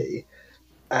folky.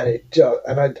 And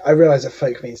I realise that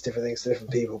folk means different things to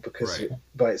different people because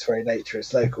by its very nature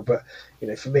it's local. But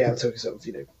for me, I'm talking sort of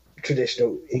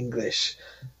traditional English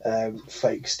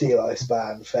folk steel-ice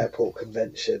band, Fairport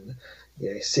Convention,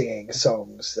 singing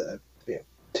songs that are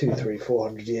 200, 300,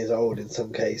 400 years old in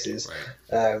some cases,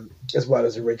 as well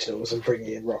as originals and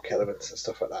bringing in rock elements and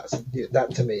stuff like that. So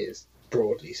that to me is,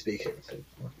 broadly speaking,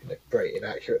 very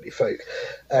inaccurately folk.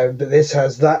 But this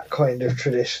has that kind of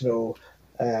traditional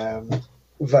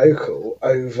vocal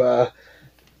over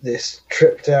this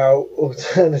tripped out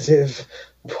alternative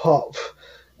pop,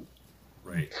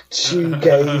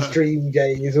 shoegaze, dream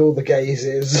gaze, all the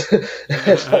gazes and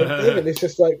it's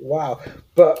just like, wow.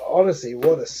 But honestly,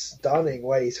 what a stunning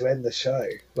way to end the show.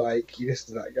 Like, you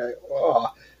listen to that go,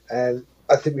 oh, and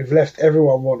I think we've left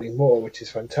everyone wanting more, which is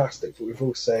fantastic, but we've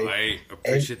also I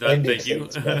appreciate that, thank you.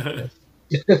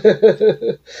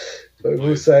 But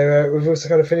we've also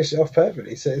kind of finished it off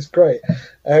perfectly, so it's great.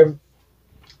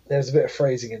 There's a bit of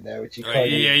phrasing in there, which you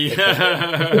kind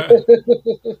of...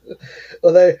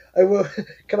 Although, I will...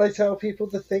 Can I tell people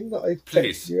the thing that I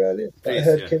texted you earlier? That I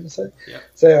heard Kim say? Yeah.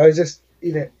 So I just,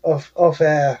 off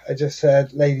air, I just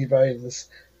heard Lady Bones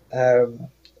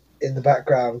in the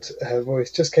background. Her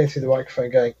voice just came through the microphone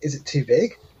going, "Is it too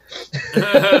big?"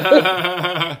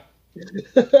 I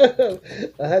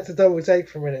had to double take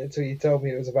for a minute until you told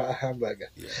me it was about a hamburger.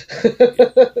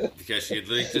 Because she had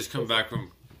literally just come back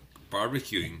from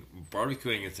barbecuing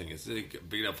and saying it's a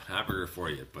big enough hamburger for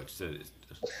you, but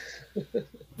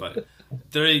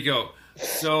there you go.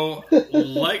 So,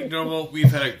 like normal,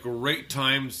 we've had a great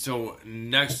time. So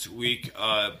next week,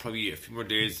 probably a few more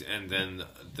days, and then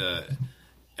the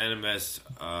NMS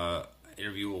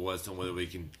interview will let us know whether we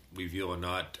can reveal or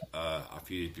not a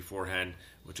few days beforehand,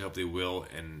 which I hope they will,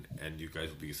 and you guys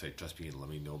will be excited. Trust me and let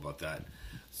me know about that.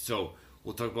 So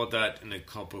we'll talk about that in a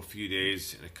couple of few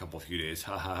days.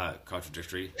 Ha ha ha,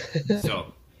 contradictory.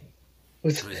 So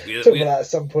we'll talk about that at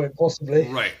some point, possibly.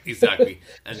 Right, exactly.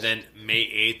 And then May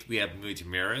 8th, we have Movie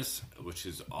Tamaris, which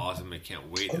is awesome. I can't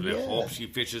wait. And I hope she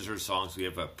finishes her songs. We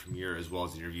have a premiere as well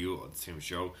as an interview on the same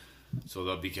show. So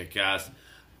that'll be kick-ass.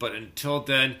 But until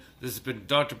then, this has been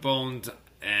Dr. Bones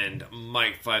and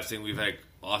Mike 5 saying we've had an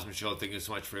awesome show. Thank you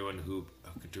so much for everyone who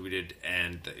contributed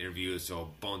and the interview.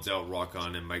 So Bones out, rock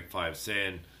on, and Mike 5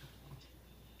 saying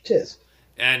cheers.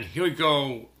 And here we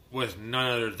go with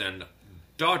none other than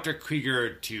Dr.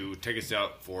 Krieger to take us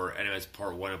out for NMS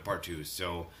Part 1 and Part 2.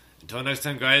 So until next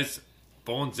time, guys,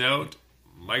 Bones out,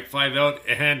 Mike 5 out,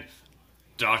 and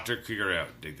Dr. Krieger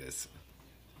out. Dig this.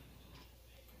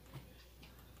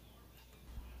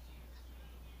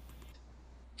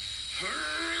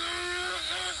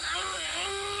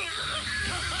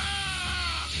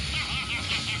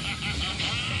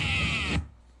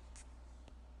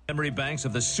 Memory banks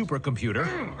of the supercomputer.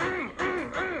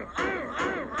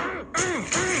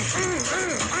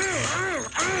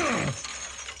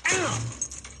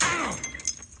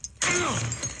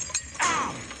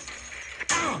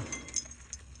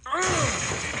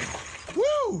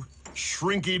 Woo!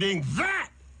 Shrinky-dink that!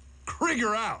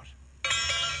 Krieger out!